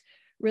just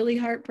really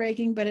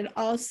heartbreaking, but it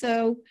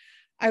also,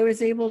 I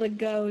was able to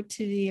go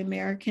to the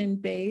American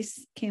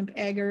base, Camp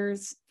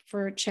Eggers,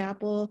 for a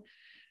chapel,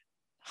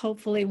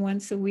 hopefully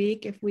once a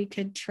week if we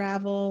could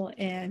travel,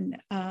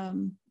 and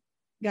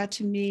got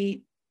to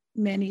meet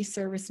many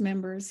service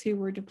members who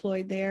were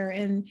deployed there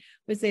and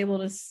was able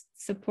to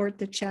support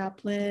the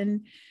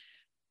chaplain.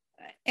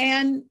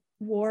 And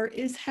war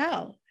is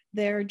hell.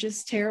 There are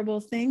just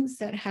terrible things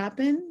that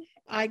happen.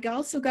 I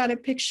also got a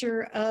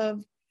picture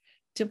of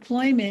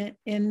deployment,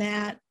 in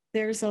that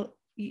there's a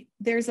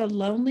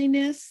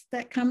loneliness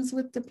that comes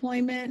with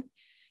deployment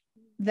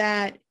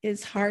that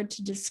is hard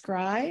to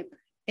describe.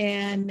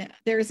 And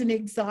there's an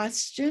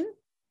exhaustion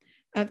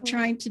of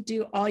trying to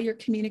do all your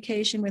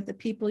communication with the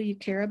people you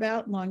care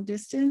about long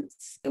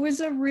distance. It was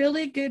a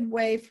really good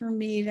way for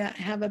me to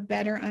have a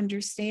better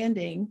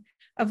understanding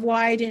of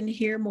why I didn't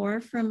hear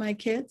more from my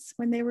kids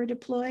when they were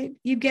deployed.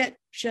 You get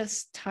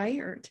just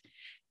tired,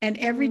 and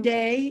every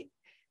day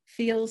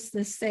feels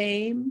the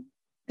same.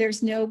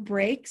 There's no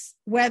breaks,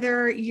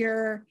 whether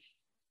you're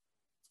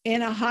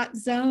in a hot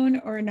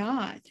zone or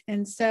not.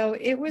 And so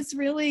it was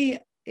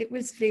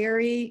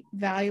very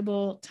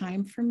valuable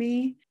time for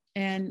me.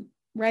 And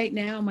right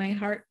now my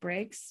heart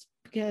breaks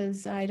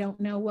because I don't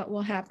know what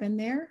will happen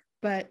there,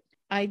 but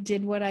I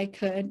did what I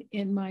could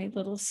in my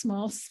little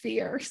small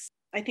spheres.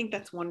 I think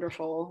that's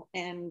wonderful.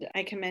 And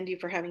I commend you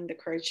for having the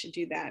courage to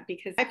do that,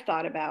 because I've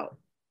thought about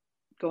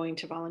going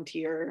to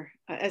volunteer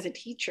as a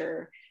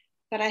teacher,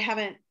 but I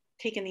haven't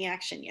taken the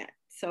action yet.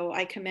 So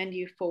I commend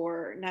you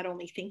for not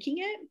only thinking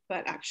it,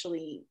 but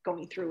actually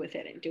going through with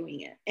it and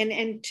doing it,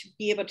 and to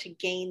be able to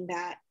gain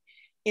that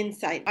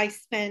insight. I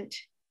spent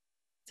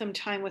some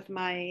time with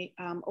my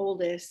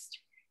oldest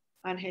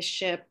on his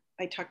ship.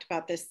 I talked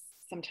about this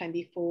sometime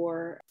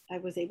before. I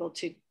was able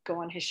to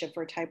go on his ship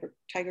for a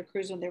Tiger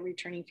cruise when they're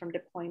returning from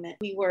deployment.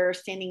 We were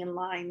standing in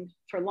line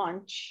for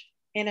lunch,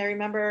 and I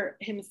remember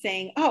him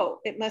saying, "Oh,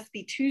 it must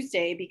be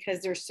Tuesday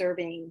because they're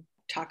serving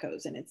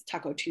tacos and it's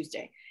Taco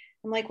Tuesday."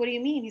 I'm like, "What do you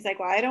mean?" He's like,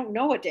 "Well, I don't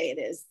know what day it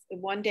is.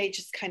 One day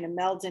just kind of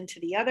melds into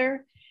the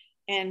other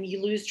and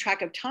you lose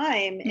track of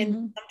time." Mm-hmm.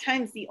 And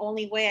sometimes the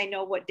only way I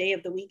know what day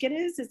of the week it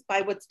is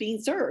by what's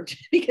being served,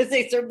 because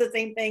they serve the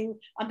same thing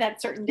on that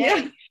certain day.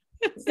 Yeah.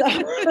 So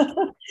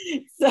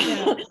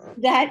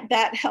yeah.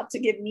 that helped to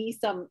give me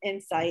some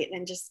insight,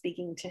 and just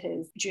speaking to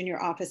his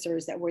junior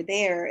officers that were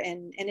there.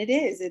 And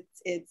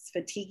it's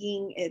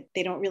fatiguing.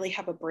 They don't really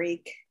have a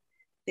break.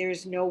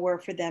 There's nowhere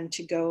for them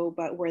to go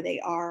but where they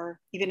are.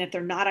 Even if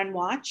they're not on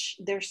watch,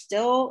 they're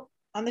still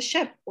on the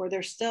ship or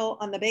they're still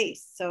on the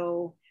base.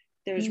 So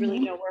there's really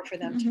nowhere for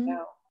them to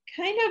go.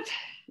 Kind of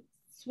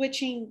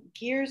switching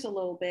gears a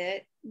little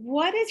bit,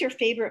 what is your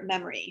favorite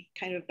memory,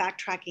 kind of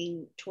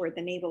backtracking toward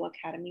the Naval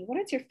Academy? What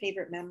is your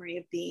favorite memory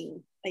of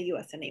being a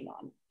USNA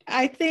mom?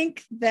 I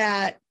think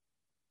that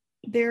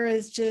there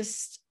is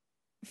just,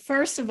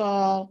 first of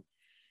all,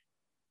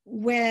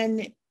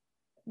 when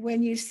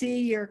you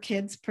see your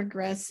kids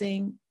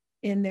progressing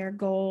in their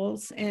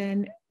goals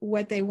and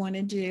what they want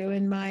to do.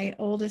 And my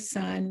oldest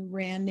son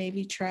ran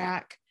Navy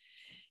track,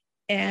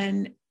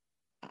 and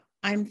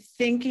I'm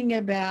thinking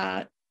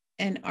about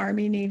an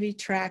Army Navy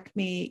track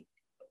meet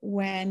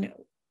when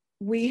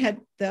we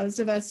had, those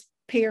of us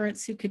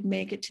parents who could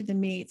make it to the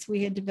meets,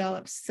 we had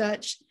developed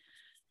such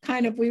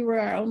we were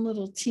our own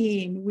little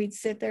team. We'd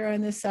sit there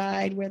on the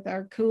side with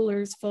our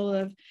coolers full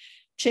of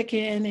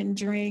chicken and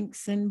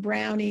drinks and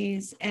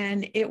brownies.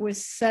 And it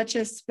was such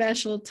a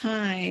special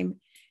time.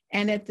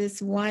 And at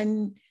this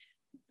one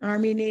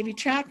Army Navy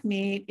track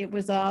meet, it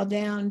was all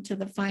down to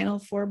the final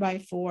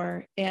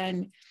 4x4.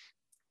 And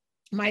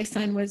my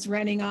son was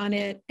running on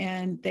it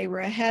and they were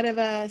ahead of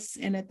us.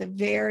 And at the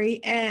very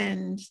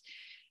end,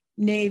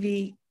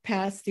 Navy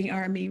passed the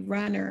Army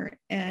runner,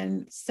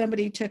 and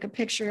somebody took a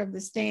picture of the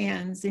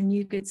stands, and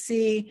you could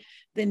see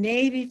the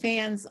Navy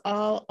fans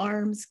all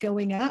arms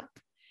going up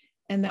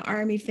and the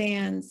Army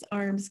fans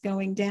arms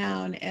going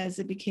down as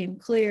it became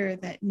clear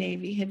that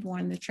Navy had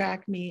won the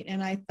track meet.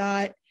 And I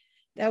thought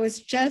that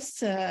was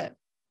just a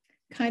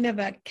kind of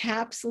a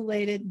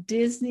capsulated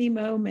Disney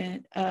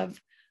moment of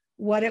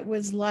what it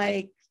was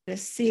like to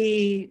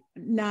see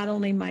not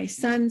only my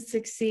son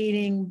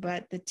succeeding,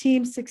 but the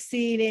team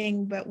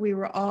succeeding, but we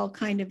were all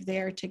kind of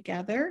there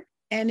together.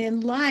 And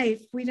in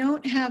life, we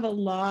don't have a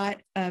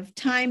lot of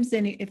times,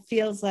 and it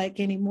feels like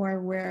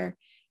anymore, where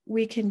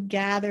we can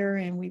gather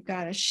and we've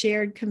got a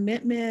shared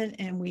commitment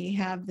and we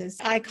have this,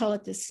 I call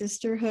it the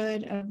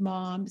sisterhood of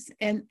moms.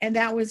 And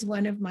that was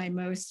one of my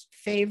most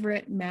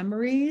favorite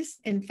memories.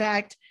 In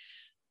fact,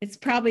 it's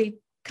probably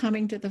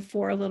coming to the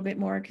fore a little bit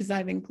more because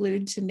I've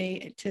included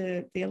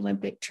to the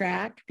Olympic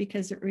track,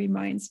 because it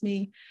reminds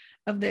me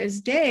of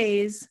those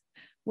days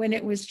when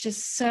it was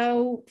just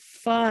so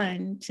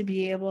fun to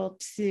be able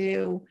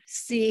to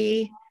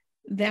see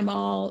them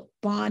all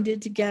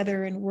bonded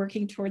together and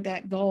working toward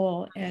that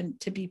goal and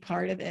to be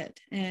part of it.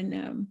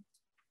 And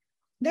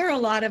there are a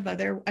lot of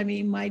other, I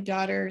mean, my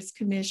daughter's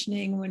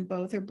commissioning when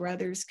both her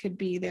brothers could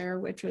be there,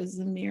 which was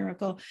a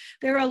miracle.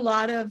 There are a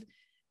lot of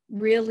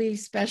really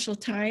special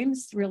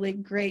times, really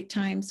great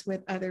times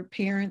with other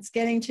parents,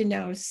 getting to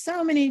know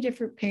so many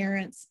different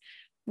parents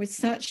with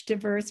such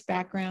diverse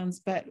backgrounds,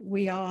 but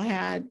we all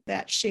had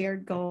that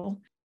shared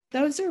goal.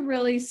 Those are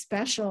really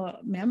special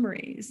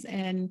memories,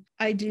 and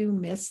I do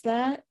miss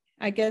that.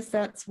 I guess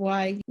that's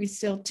why we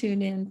still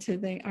tune into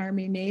the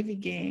Army Navy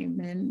game,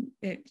 and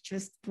it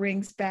just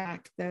brings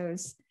back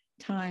those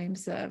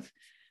times of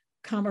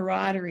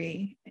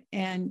camaraderie.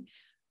 And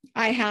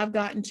I have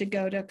gotten to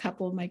go to a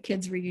couple of my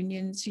kids'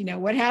 reunions. You know,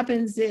 what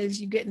happens is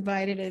you get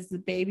invited as the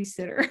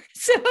babysitter.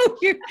 So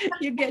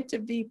you get to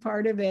be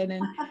part of it.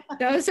 And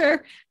those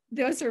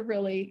are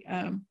really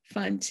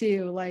fun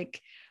too.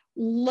 Like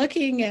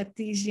looking at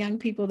these young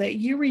people that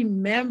you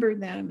remember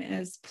them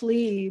as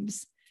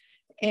plebes,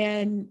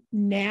 and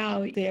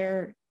now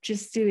they're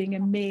just doing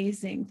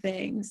amazing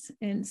things.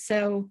 And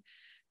so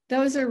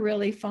those are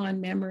really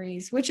fond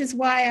memories, which is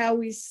why I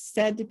always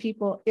said to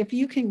people, if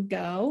you can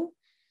go.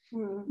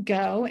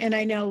 And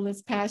I know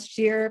this past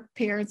year,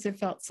 parents have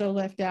felt so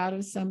left out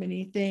of so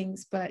many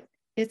things, but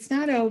it's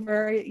not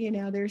over. You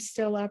know, there's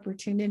still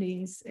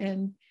opportunities.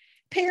 And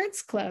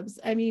parents clubs,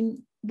 I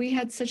mean, we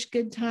had such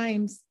good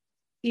times.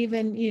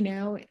 Even, you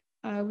know,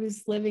 I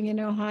was living in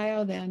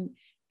Ohio then,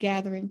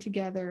 gathering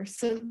together.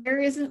 So there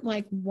isn't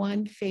like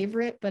one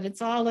favorite, but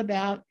it's all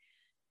about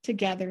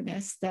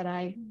togetherness that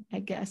I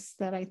guess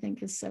that I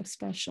think is so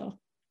special.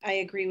 I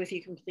agree with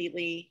you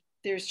completely.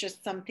 There's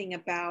just something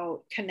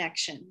about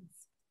connections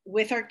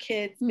with our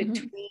kids,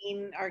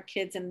 between our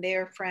kids and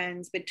their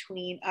friends,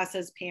 between us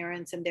as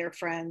parents and their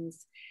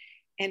friends,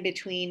 and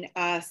between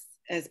us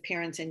as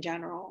parents in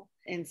general.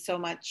 And so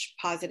much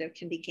positive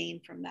can be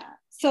gained from that.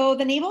 So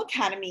the Naval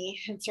Academy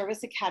and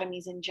service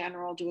academies in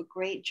general do a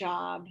great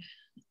job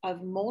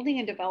of molding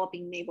and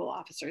developing naval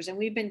officers. And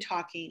we've been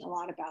talking a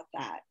lot about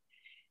that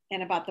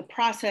and about the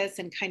process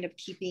and kind of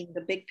keeping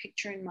the big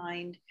picture in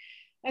mind.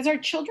 As our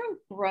children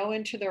grow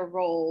into their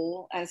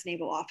role as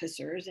naval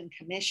officers and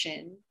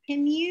commission,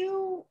 can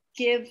you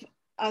give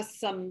us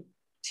some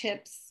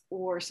tips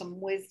or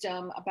some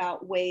wisdom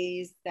about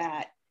ways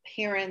that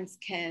parents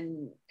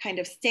can kind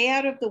of stay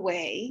out of the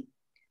way,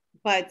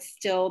 but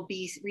still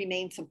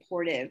remain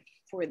supportive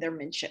for their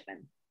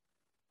midshipmen?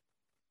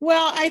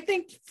 Well, I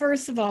think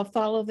first of all,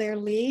 follow their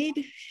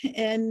lead.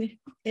 And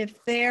if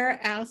they're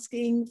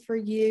asking for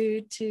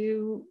you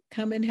to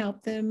come and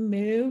help them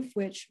move,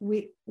 which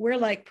we're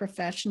like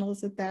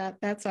professionals at that,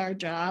 that's our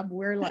job.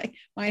 We're like,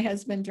 my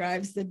husband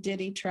drives the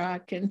Ditty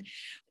truck. And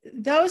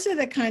those are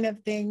the kind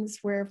of things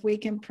where if we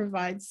can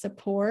provide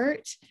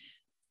support,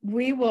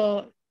 we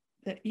will,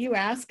 you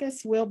ask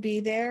us, we'll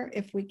be there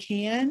if we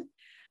can.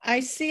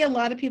 I see a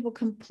lot of people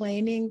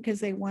complaining because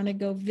they want to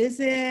go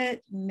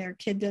visit and their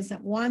kid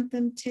doesn't want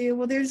them to.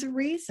 Well, there's a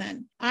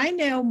reason. I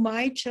know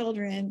my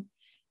children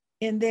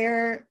in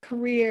their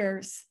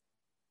careers,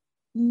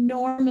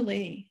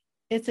 normally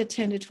it's a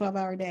 10 to 12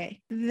 hour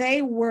day.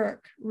 They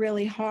work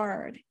really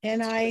hard.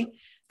 And I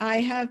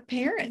have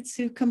parents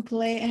who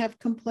have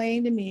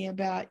complained to me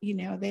about, you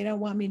know, they don't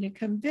want me to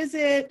come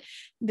visit.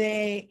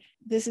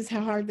 This is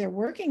how hard they're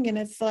working. And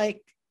it's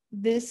like,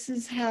 this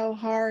is how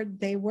hard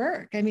they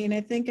work. I mean,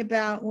 I think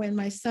about when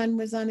my son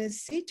was on his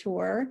sea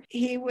tour,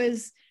 he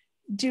was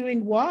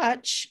doing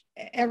watch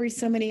every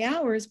so many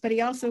hours, but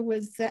he also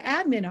was the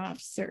admin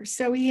officer.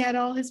 So he had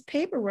all his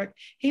paperwork.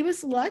 He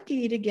was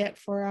lucky to get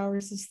 4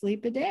 hours of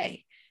sleep a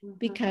day.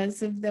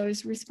 because of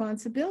those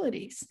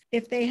responsibilities.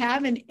 If they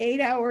have an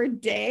 8-hour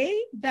day,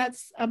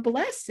 that's a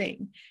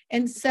blessing.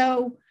 And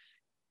so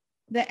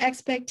the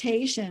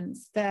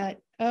expectations that,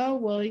 oh,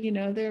 well,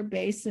 they're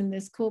based in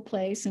this cool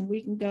place and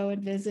we can go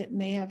and visit and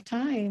they have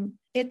time,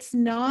 it's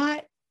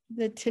not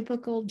the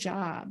typical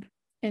job.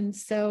 And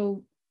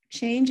so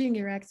changing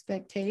your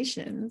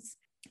expectations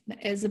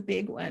is a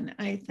big one,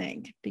 I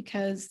think,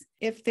 because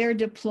if they're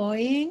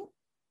deploying,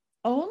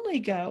 only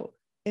go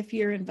if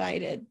you're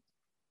invited,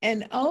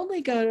 and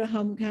only go to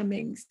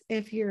homecomings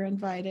if you're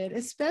invited,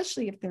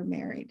 especially if they're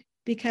married,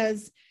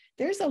 because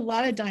there's a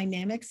lot of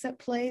dynamics at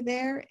play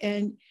there.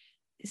 And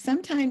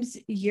sometimes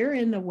you're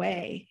in the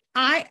way.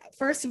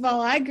 First of all,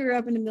 I grew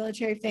up in a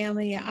military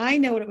family. I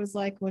know what it was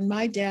like when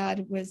my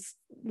dad was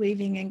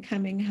leaving and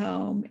coming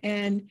home.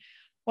 And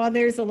while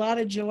there's a lot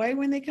of joy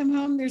when they come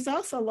home, there's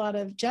also a lot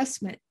of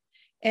adjustment.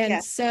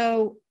 And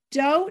so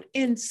don't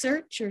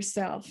insert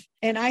yourself.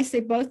 And I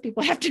say both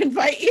people have to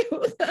invite you,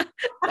 the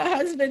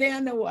husband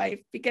and the wife,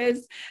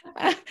 because,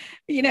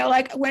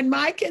 like when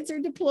my kids are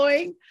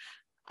deploying,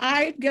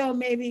 I'd go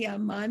maybe a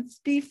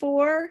month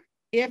before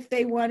if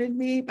they wanted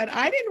me, but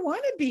I didn't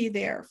want to be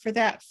there for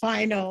that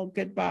final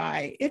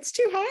goodbye. It's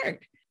too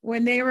hard.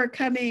 When they were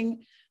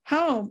coming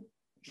home,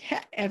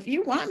 if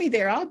you want me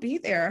there, I'll be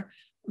there.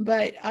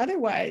 But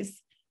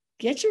otherwise,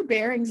 get your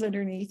bearings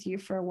underneath you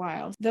for a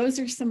while. Those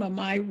are some of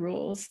my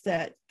rules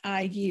that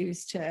I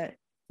use to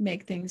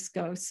make things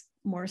go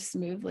more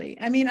smoothly.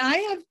 I mean,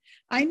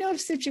 I know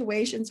of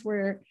situations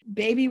where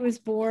baby was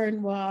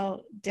born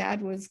while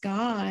dad was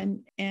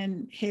gone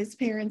and his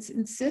parents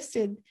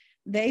insisted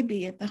they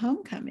be at the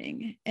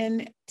homecoming.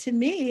 And to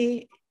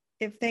me,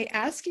 if they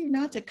ask you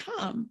not to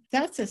come,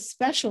 that's a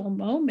special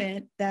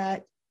moment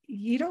that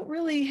you don't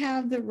really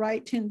have the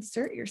right to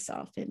insert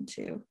yourself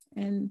into.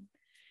 And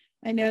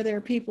I know there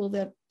are people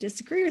that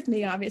disagree with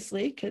me,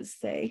 obviously, because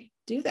they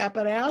do that,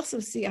 but I also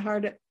see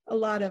a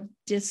lot of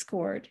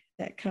discord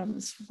that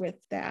comes with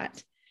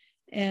that.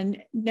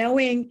 And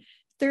knowing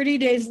 30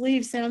 days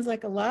leave sounds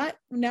like a lot,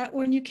 not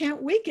when you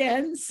count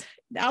weekends.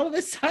 All of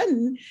a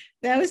sudden,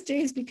 those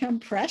days become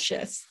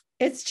precious.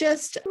 It's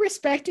just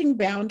respecting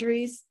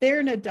boundaries. They're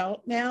an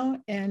adult now,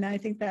 and I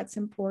think that's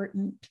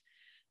important.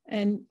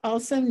 And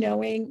also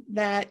knowing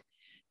that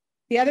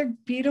the other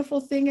beautiful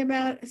thing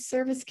about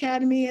Service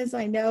Academy is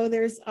I know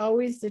there's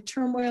always the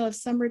turmoil of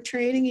summer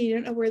training and you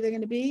don't know where they're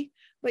going to be,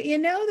 but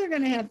they're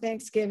going to have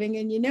Thanksgiving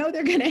and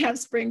they're going to have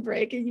spring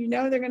break and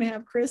they're going to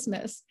have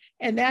Christmas.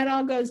 And that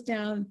all goes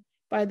down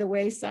by the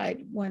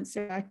wayside once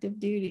they're active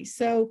duty.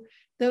 So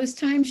those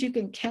times you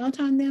can count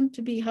on them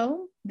to be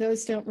home,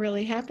 those don't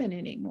really happen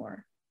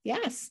anymore.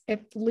 Yes, if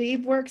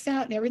leave works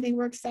out and everything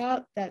works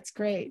out, that's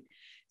great.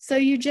 So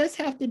you just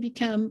have to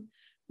become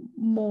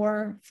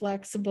more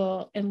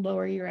flexible and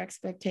lower your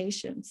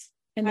expectations.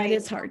 And that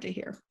is hard to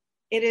hear.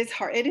 It is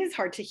hard. It is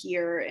hard to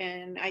hear.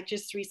 And I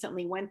just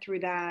recently went through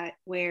that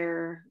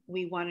where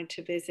we wanted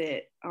to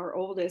visit our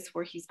oldest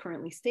where he's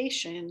currently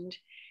stationed.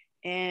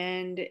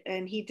 And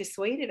he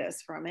dissuaded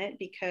us from it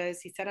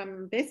because he said,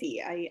 I'm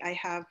busy. I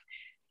have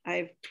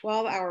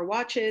 12-hour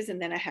watches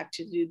and then I have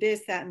to do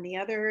this, that, and the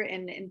other.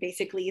 And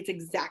basically it's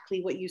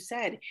exactly what you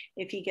said.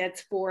 If he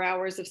gets 4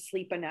 hours of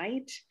sleep a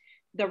night,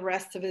 the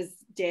rest of his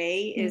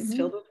day is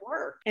filled with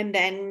work. And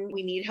then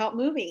we need help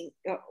moving.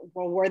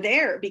 Well, we're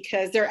there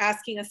because they're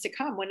asking us to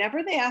come.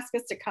 Whenever they ask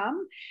us to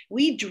come,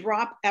 we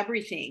drop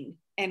everything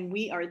and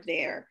we are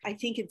there. I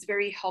think it's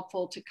very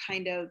helpful to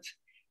kind of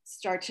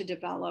start to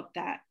develop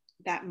that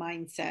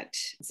mindset,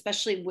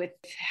 especially with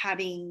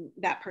having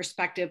that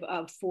perspective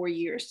of 4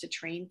 years to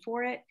train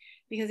for it,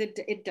 because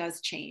it does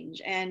change.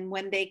 And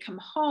when they come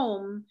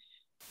home,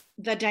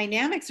 the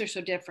dynamics are so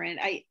different.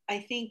 I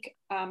think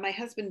my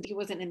husband, he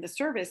wasn't in the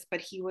service,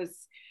 but he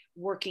was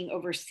working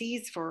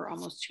overseas for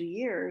almost 2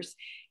 years.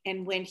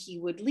 And when he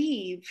would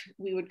leave,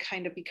 we would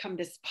kind of become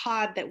this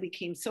pod that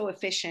became so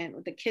efficient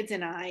with the kids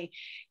and I,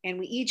 and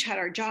we each had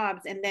our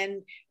jobs. And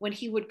then when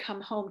he would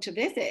come home to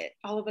visit,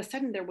 all of a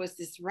sudden there was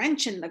this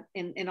wrench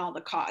in all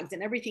the cogs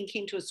and everything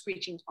came to a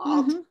screeching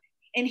halt. Mm-hmm.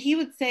 And he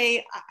would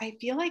say, I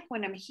feel like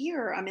when I'm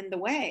here, I'm in the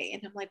way.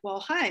 And I'm like,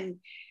 well, hon,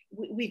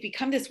 we've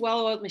become this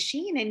well-oiled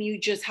machine and you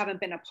just haven't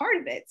been a part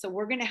of it. So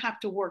we're going to have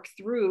to work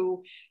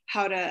through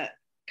how to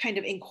kind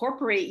of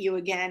incorporate you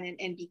again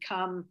and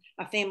become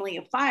a family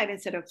of 5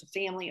 instead of a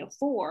family of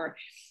 4.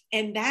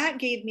 And that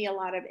gave me a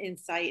lot of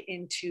insight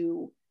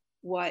into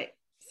what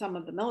some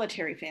of the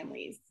military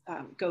families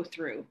go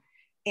through.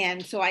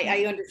 And so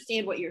I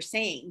understand what you're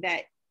saying,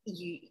 that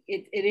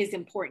it is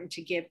important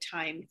to give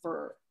time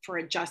for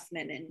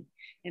adjustment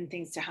and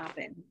things to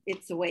happen.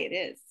 It's the way it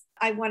is.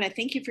 I want to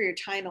thank you for your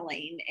time,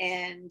 Elaine.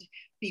 And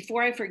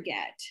before I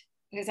forget,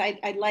 because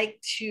I'd like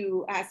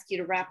to ask you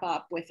to wrap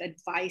up with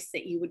advice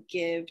that you would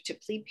give to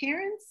plebe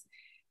parents,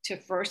 to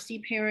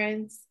firstie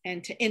parents,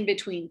 and to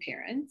in-between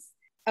parents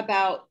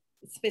about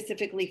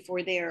specifically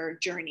for their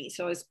journey.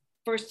 So as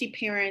firstie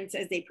parents,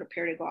 as they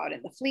prepare to go out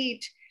in the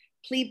fleet,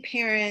 plebe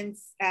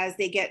parents, as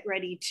they get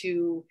ready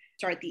to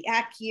start the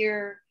AC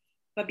year.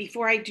 But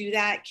before I do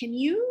that, can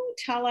you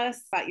tell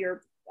us about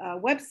your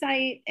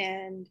website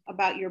and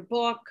about your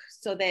book,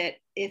 so that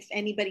if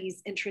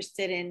anybody's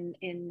interested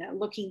in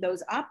looking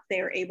those up,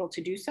 they're able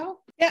to do so?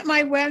 Yeah,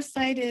 my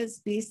website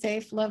is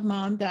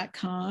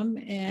besafelovemom.com,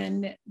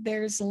 and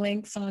there's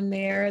links on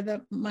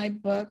there. My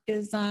book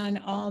is on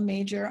all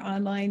major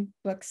online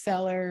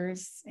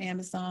booksellers,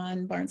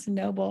 Amazon, Barnes &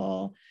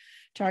 Noble,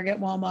 Target,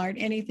 Walmart,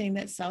 anything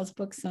that sells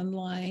books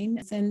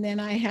online. And then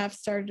I have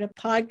started a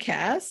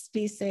podcast,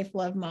 Be Safe,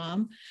 Love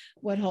Mom,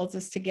 What Holds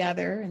Us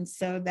Together. And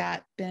so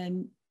that's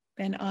been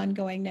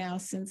ongoing now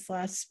since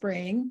last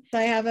spring.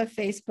 I have a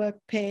Facebook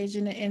page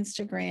and an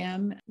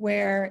Instagram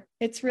where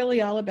it's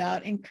really all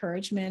about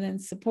encouragement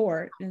and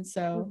support. And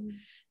so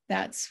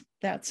that's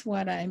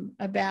what I'm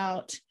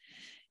about.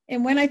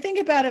 And when I think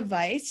about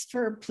advice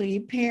for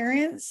plebe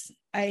parents,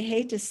 I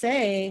hate to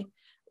say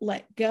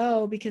let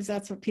go, because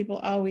that's what people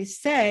always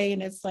say.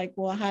 And it's like,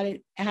 well, how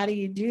do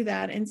you do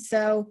that? And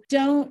so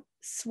don't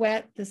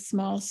sweat the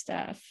small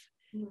stuff.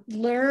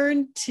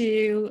 Learn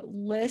to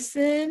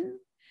listen,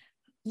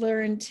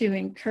 learn to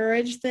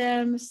encourage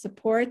them,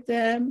 support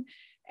them,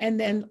 and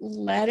then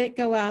let it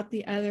go out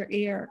the other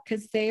ear,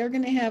 because they are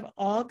going to have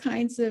all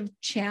kinds of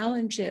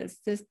challenges.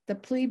 The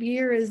plebe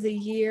year is a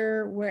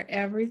year where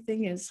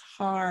everything is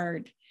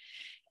hard.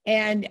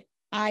 And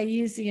I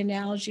use the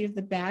analogy of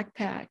the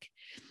backpack.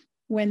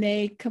 When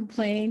they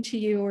complain to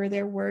you or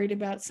they're worried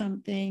about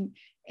something,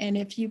 and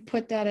if you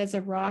put that as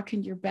a rock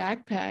in your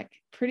backpack,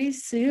 pretty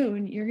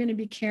soon you're going to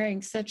be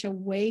carrying such a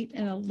weight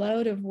and a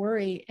load of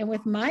worry. And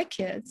with my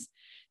kids,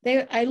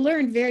 I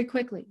learned very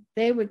quickly.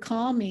 They would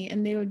call me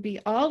and they would be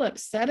all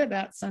upset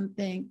about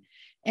something,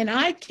 and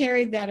I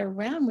carried that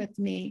around with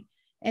me.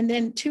 And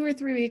then 2 or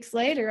 3 weeks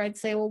later, I'd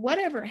say, well,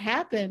 whatever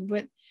happened?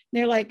 But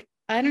they're like,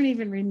 I don't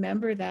even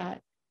remember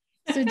that.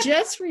 So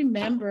just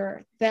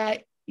remember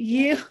that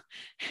you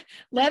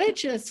let it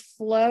just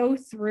flow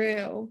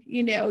through.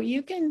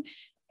 You can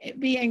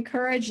be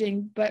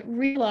encouraging, but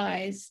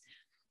realize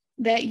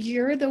that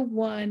you're the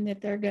one that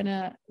they're going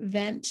to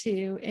vent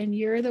to, and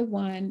you're the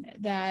one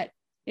that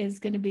is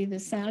going to be the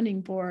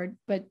sounding board,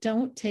 but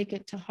don't take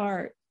it to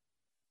heart.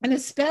 And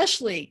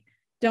especially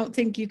don't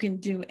think you can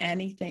do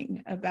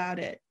anything about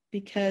it,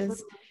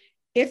 because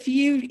if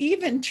you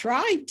even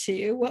tried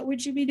to, what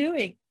would you be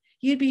doing?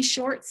 You'd be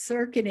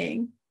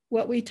short-circuiting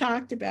what we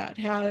talked about,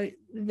 how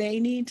they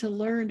need to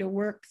learn to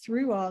work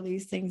through all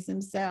these things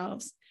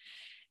themselves.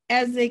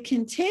 As they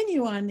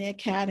continue on the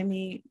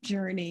academy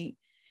journey,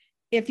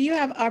 if you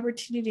have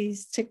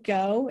opportunities to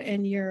go,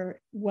 and you're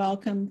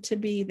welcome to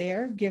be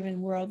there given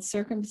world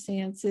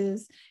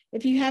circumstances,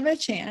 if you have a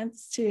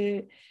chance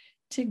to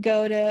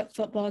go to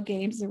football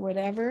games or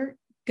whatever,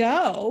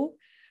 go.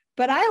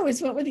 But I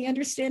always went with the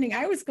understanding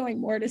I was going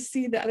more to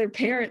see the other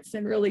parents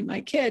than really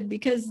my kid,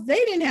 because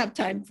they didn't have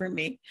time for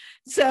me.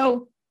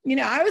 So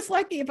I was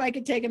lucky if I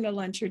could take them to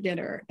lunch or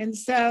dinner. And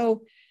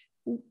so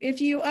if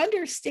you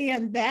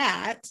understand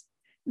that,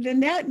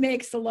 then that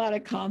makes a lot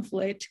of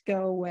conflict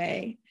go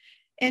away.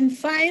 And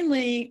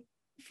finally,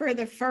 for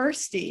the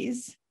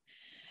firsties,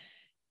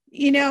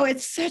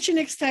 it's such an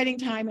exciting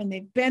time, and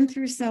they've been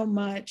through so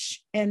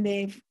much, and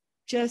they've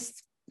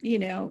just,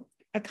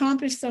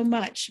 accomplished so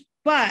much.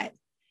 But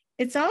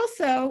it's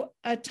also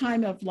a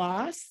time of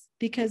loss,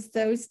 because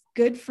those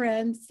good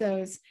friends,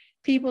 those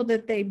people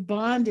that they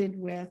bonded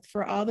with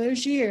for all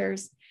those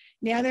years,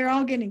 now they're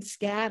all getting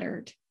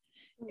scattered.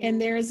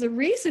 And there's a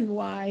reason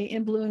why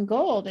in Blue and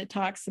Gold it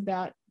talks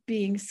about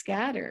being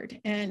scattered.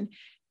 And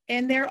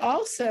they're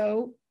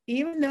also,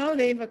 even though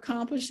they've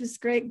accomplished this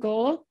great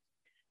goal,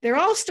 they're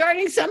all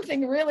starting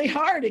something really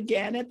hard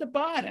again at the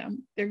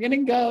bottom. They're going to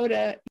go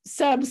to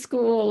sub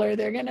school, or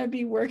they're going to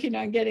be working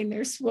on getting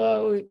their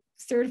SWO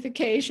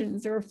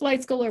certifications or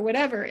flight school or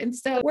whatever. And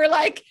so we're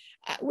like,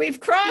 we've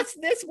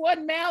crossed this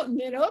one mountain,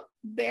 and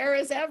there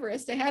is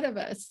Everest ahead of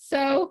us.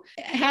 So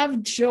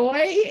have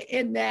joy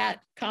in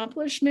that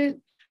accomplishment,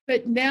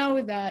 but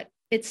know that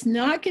it's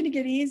not going to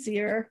get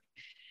easier.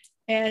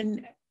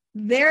 And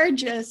they're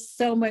just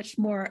so much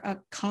more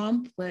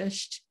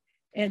accomplished,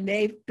 and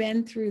they've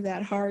been through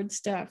that hard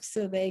stuff,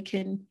 so they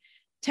can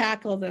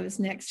tackle those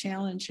next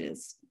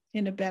challenges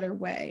in a better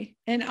way.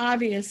 And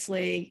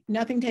obviously,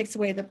 nothing takes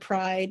away the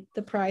pride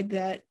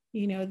that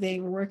they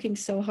were working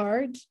so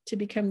hard to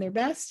become their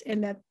best,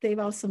 and that they've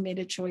also made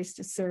a choice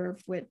to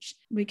serve, which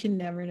we can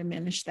never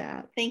diminish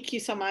that. Thank you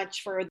so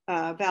much for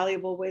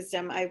valuable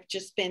wisdom. I've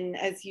just been,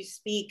 as you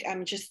speak,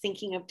 I'm just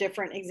thinking of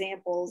different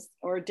examples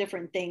or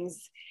different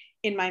things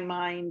in my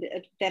mind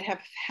that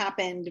have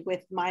happened with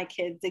my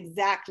kids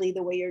exactly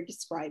the way you're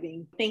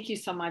describing. Thank you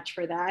so much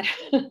for that.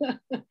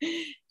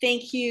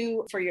 Thank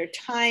you for your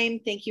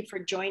time. Thank you for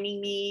joining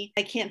me.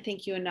 I can't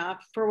thank you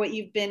enough for what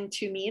you've been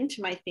to me and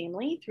to my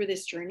family through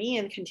this journey,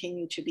 and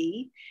continue to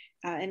be.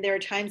 And there are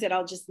times that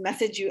I'll just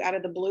message you out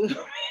of the blue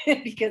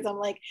because I'm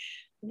like,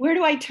 where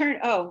do I turn?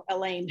 Oh,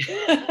 Elaine.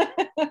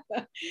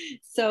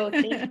 So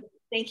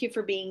thank you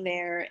for being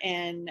there,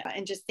 and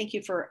just thank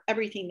you for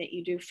everything that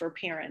you do for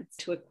parents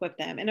to equip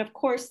them. And of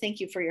course,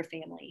 thank you for your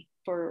family.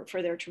 for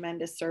their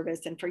tremendous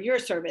service and for your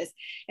service.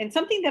 And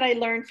something that I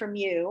learned from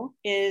you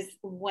is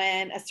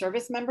when a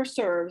service member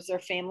serves, their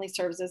family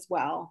serves as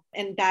well.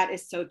 And that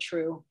is so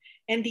true.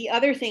 And the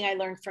other thing I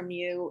learned from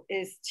you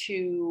is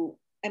to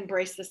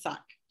embrace the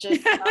suck.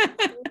 Just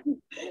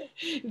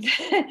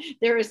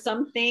there are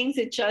some things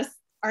that just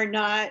are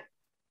not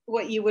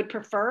what you would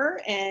prefer,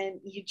 and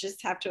you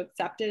just have to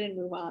accept it and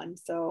move on.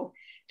 So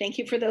thank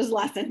you for those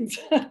lessons.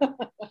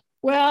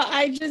 Well,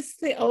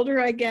 the older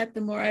I get,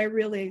 the more I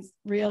really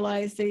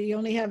realize that you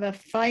only have a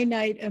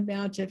finite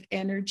amount of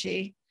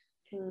energy.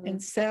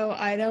 And so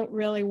I don't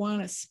really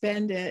want to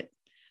spend it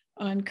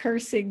on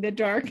cursing the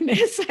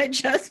darkness. I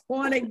just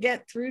want to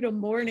get through the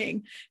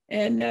morning.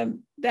 And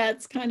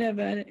that's kind of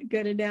a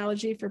good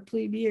analogy for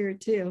plebe year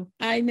too.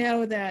 I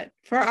know that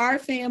for our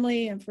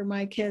family and for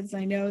my kids,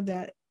 I know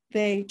that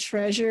they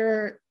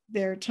treasure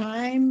their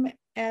time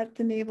at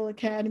the Naval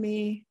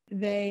Academy.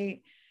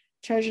 They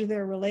treasure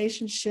their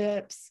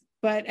relationships.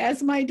 But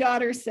as my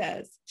daughter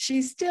says,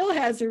 she still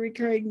has a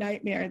recurring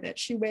nightmare that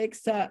she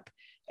wakes up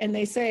and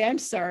they say, I'm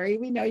sorry,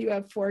 we know you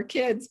have 4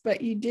 kids,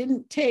 but you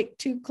didn't take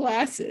 2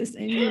 classes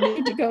and you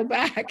need to go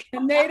back.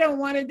 And they don't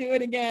want to do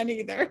it again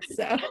either.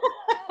 So.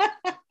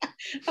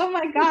 Oh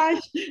my gosh,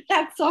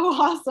 that's so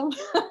awesome.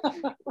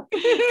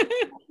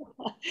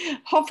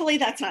 Hopefully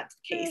that's not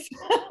the case.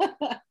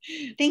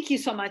 Thank you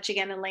so much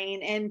again,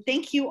 Elaine. And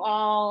thank you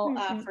all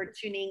for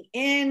tuning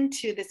in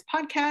to this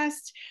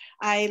podcast.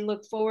 I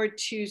look forward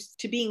to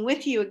being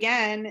with you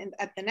again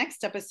at the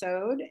next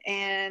episode.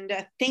 And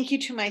thank you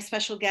to my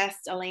special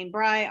guest, Elaine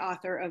Bry,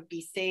 author of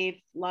Be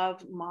Safe,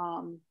 Love,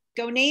 Mom.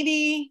 Go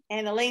Navy.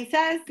 And Elaine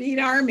says, Beat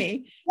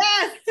Army.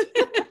 Yes.